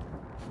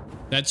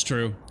 That's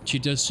true. She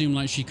does seem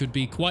like she could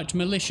be quite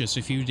malicious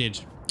if you did.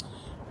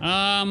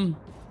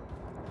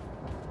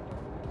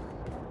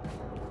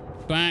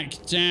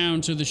 Back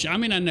down to the I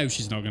mean, I know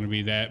she's not going to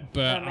be there,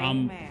 but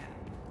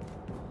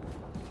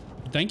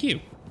thank you.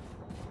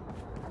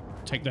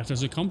 Take that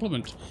as a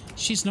compliment.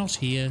 She's not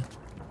here.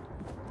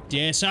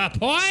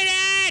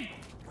 Disappointed!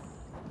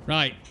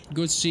 Right,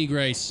 good to see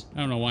Grace. I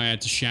don't know why I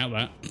had to shout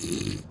that.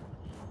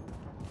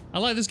 I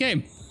like this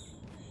game.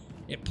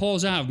 It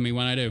pours out of me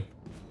when I do.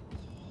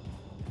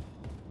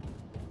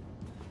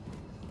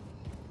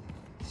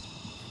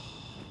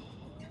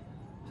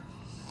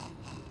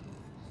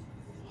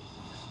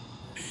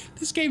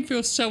 This game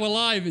feels so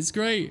alive, it's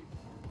great.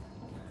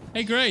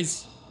 Hey,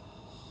 Grace.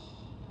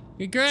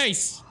 Hey,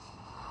 Grace!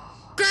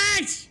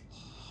 Grace!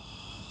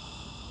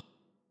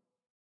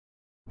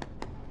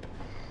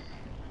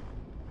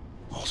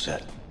 All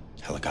set.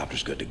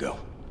 Helicopter's good to go.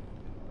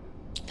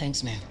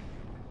 Thanks, man.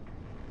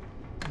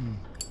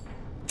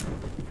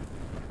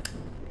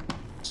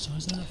 So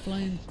is that a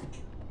flame?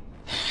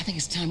 I think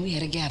it's time we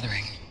had a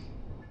gathering.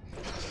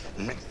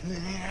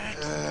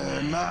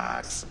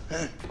 Max,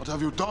 what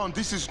have you done?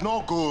 This is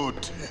no good.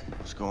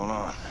 What's going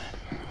on?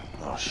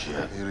 Oh,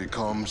 shit. Here he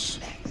comes.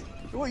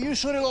 What are you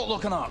sort of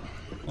looking up?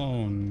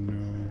 Oh, no.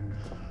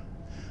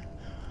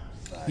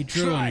 He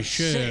drew on his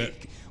shirt.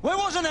 Why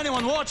wasn't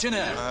anyone watching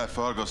it?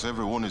 Fergus,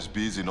 everyone is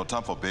busy. No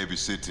time for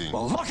babysitting.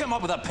 Well, lock him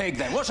up with a pig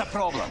then. What's the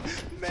problem?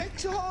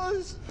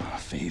 Max's! My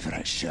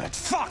favorite shirt.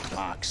 Fuck,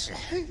 Max.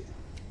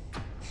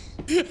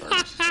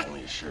 Fergus, it's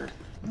only a shirt.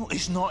 No,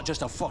 it's not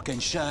just a fucking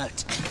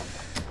shirt.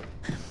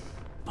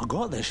 I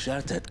got this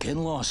shirt at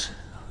Kinloss.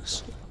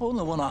 It's the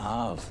only one I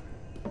have.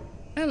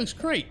 That looks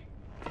great.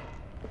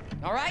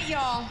 All right,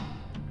 y'all.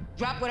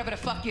 Drop whatever the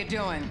fuck you're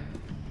doing.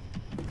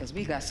 Because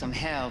we got some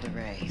hell to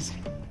raise.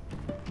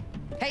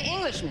 Hey,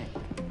 Englishman.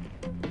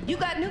 You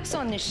got nukes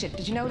on this ship.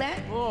 Did you know that?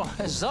 Oh,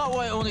 is that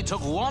why it only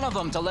took one of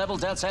them to level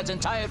Deathhead's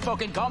entire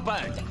fucking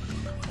compound?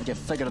 How'd you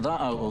figure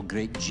that out, oh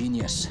great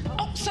genius?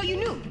 Oh, so you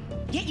knew.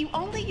 Yet you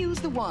only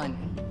used the one.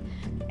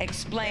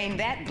 Explain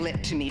that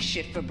blip to me,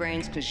 shit for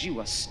brains, because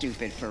you are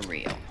stupid for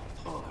real.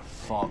 For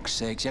fuck's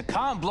sakes, you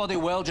can't bloody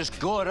well just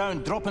go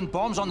around dropping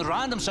bombs on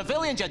random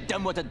civilians, you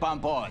dim-witted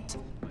bampot.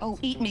 Oh,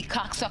 eat me,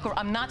 cocksucker.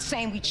 I'm not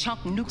saying we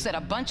chunk nukes at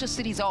a bunch of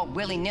cities all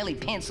willy-nilly,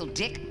 pencil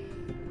dick.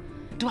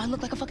 Do I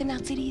look like a fucking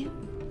Nazi to you?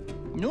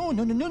 No.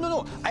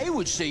 I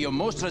would say you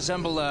most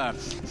resemble a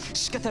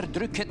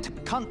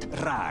skitterdrukit cunt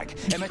rag,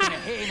 emitting a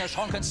heinous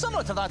honking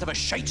similar to that of a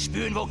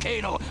shite-spewing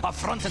volcano,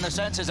 affronting the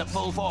senses at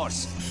full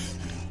force.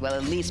 Well,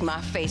 at least my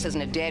face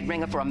isn't a dead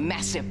ringer for a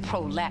massive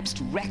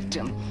prolapsed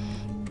rectum.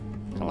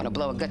 I want to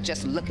blow a gut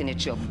just looking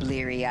at your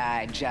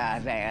bleary-eyed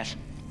jive ass.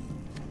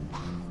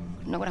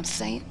 Know what I'm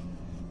saying?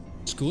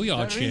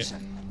 Schoolyard shit.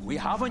 We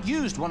haven't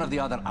used one of the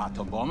other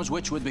atom bombs,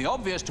 which would be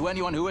obvious to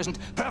anyone who isn't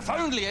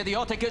profoundly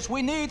idiotic, as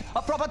we need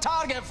a proper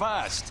target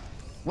first.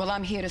 Well,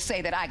 I'm here to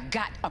say that I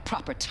got a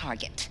proper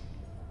target.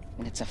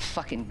 And it's a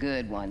fucking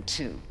good one,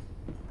 too.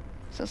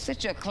 So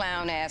sit your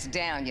clown ass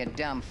down, you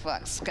dumb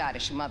fuck,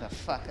 Scottish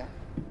motherfucker.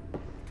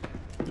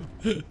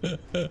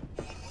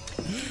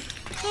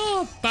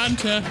 Oh,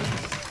 banter.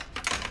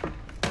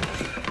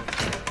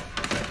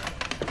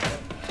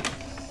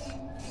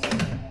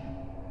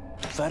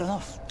 Fair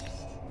enough.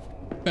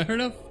 Fair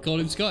enough. Call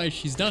him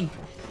Scottish. He's done.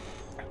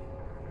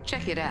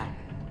 Check it out.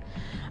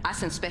 I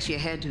sent Specia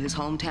ahead to his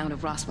hometown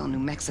of Roswell, New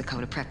Mexico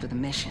to prep for the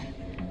mission.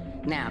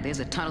 Now, there's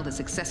a tunnel that's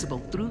accessible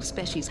through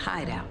Specia's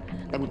hideout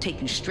that will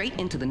take you straight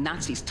into the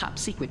Nazis'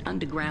 top-secret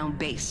underground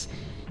base,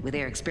 where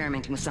they're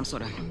experimenting with some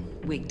sort of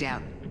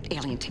wigged-out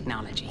alien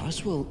technology.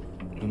 Roswell,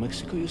 New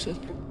Mexico, you said?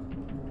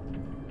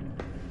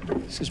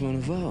 This is one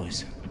of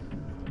ours.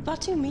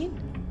 What do you mean?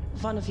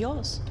 One of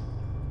yours?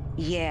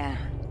 Yeah,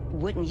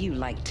 wouldn't you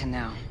like to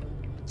know?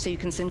 So you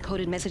can send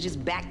coded messages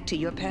back to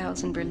your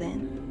pals in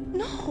Berlin?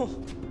 No.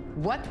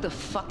 What the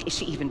fuck is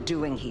she even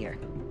doing here?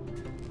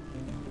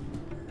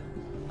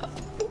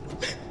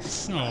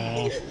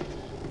 Aww.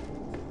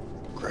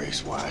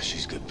 Grace, why?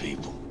 She's good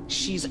people.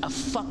 She's a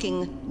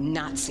fucking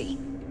Nazi.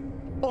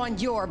 On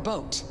your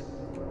boat.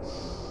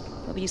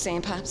 What were you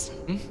saying, Pops?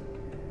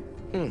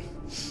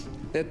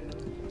 That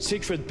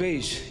secret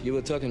base you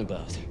were talking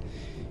about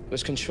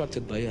was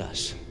constructed by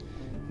us.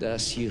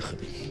 Das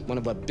Juche, one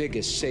of our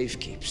biggest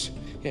safekeeps.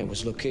 Yeah, it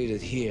was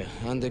located here,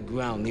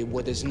 underground, near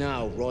what is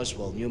now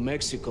Roswell, New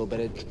Mexico,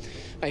 but it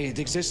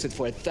existed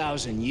for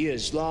 1,000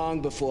 years,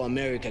 long before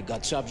America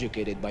got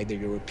subjugated by the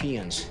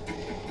Europeans.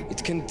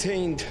 It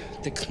contained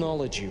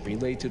technology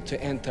related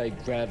to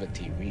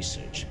anti-gravity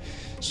research,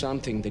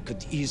 something that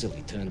could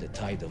easily turn the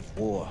tide of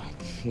war.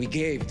 We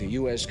gave the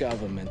US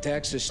government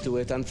access to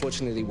it.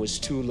 Unfortunately, it was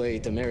too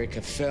late.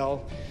 America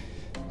fell.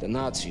 The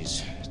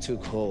Nazis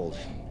took hold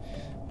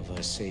of our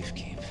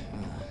safekeep.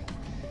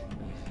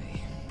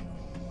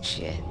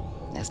 Shit,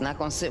 that's not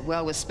gonna sit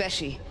well with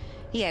Speshy.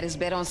 He had his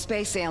bet on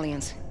space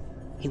aliens.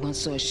 He once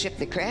saw a ship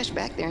that crashed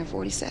back there in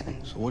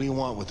 47. So what do you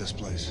want with this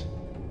place?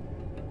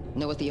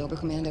 Know what the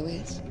Oberkommando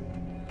is?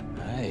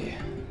 Aye.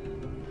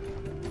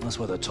 That's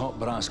where the top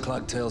brass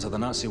clagtails of the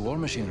Nazi war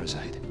machine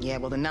reside. Yeah,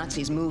 well, the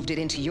Nazis moved it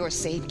into your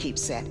safekeep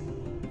set.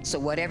 So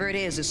whatever it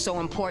is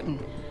so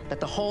important that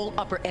the whole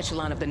upper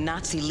echelon of the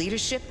Nazi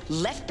leadership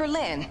left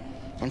Berlin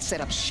and set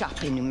up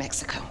shop in New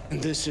Mexico.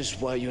 And this is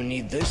what you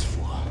need this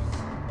for.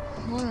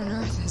 What on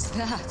earth is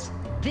that?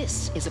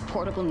 This is a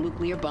portable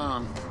nuclear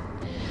bomb.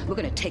 We're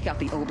gonna take out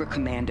the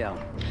Oberkommando,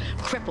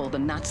 cripple the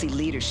Nazi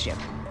leadership,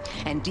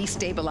 and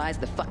destabilize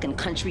the fucking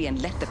country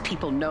and let the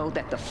people know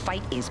that the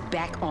fight is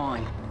back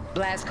on.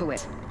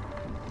 Blazkowicz,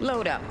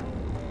 load up.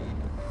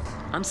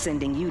 I'm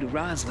sending you to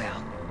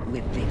Roswell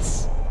with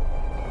this.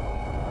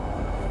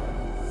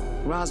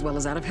 Roswell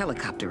is out of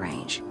helicopter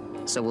range,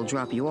 so we'll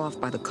drop you off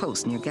by the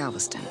coast near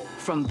Galveston.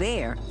 From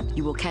there,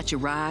 you will catch a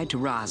ride to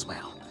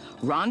Roswell.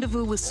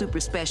 Rendezvous with Super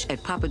Spesh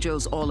at Papa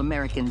Joe's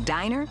All-American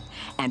Diner,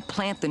 and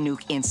plant the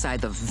nuke inside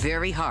the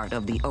very heart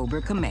of the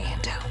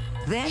Oberkommando.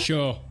 Then,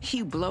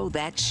 you blow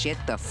that shit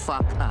the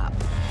fuck up.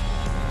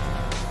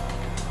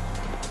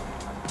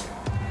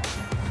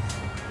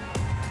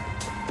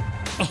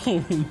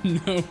 Oh,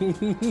 no.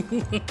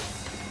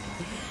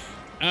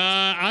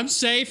 I'm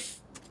safe.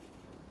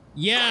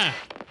 Yeah.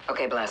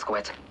 Okay,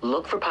 Blazkowicz,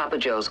 look for Papa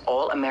Joe's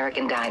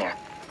All-American Diner.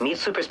 Meet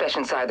Super Spesh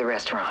inside the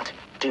restaurant.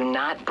 Do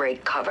not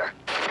break cover.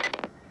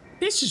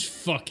 This is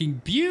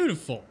fucking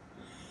beautiful.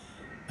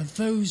 Are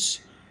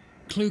those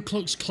Ku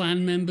Klux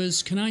Klan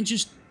members? Can I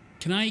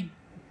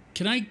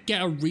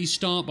get a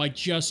restart by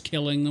just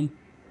killing them?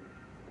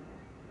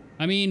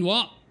 I mean,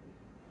 what?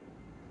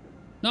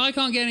 No, I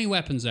can't get any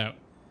weapons out.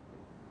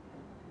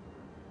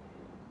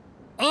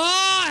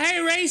 Oh, hey,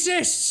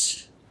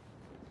 racists!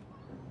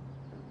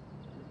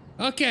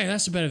 Okay,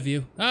 that's a better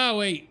view. Oh,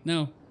 wait,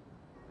 no.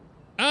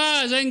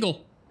 Ah, it's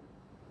Engel.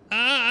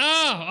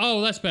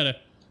 Oh, that's better.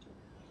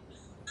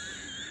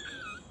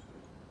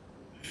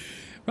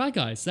 Right,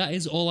 guys, that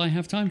is all I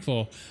have time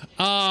for.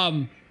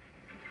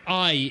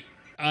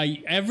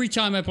 Every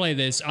time I play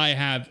this, I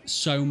have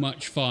so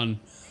much fun.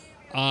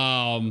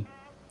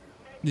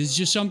 There's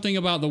just something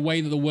about the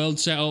way that the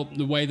world's set up,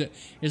 the way that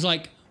it's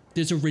like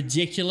there's a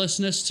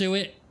ridiculousness to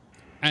it,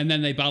 and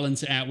then they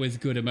balance it out with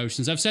good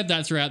emotions. I've said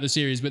that throughout the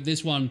series, but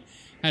this one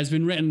has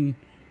been written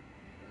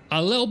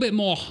a little bit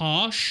more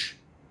harsh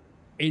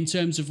in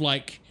terms of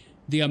like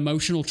the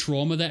emotional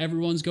trauma that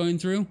everyone's going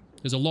through.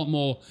 There's a lot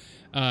more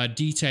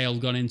detail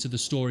gone into the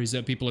stories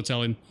that people are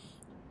telling.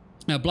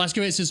 Now,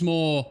 Blazkowicz is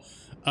more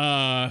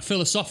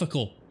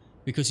philosophical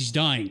because he's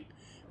dying,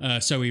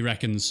 so he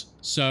reckons.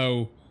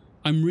 So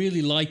I'm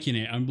really liking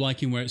it. I'm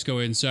liking where it's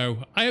going. So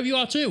I hope you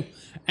are too.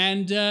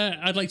 And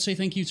I'd like to say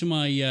thank you to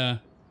my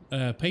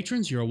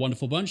patrons. You're a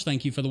wonderful bunch.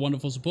 Thank you for the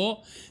wonderful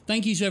support.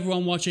 Thank you to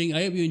everyone watching.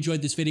 I hope you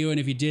enjoyed this video. And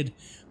if you did,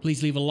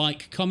 please leave a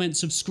like, comment,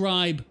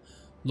 subscribe.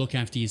 Look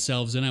after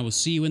yourselves, and I will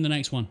see you in the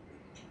next one.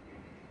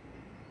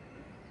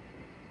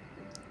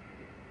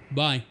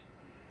 Bye.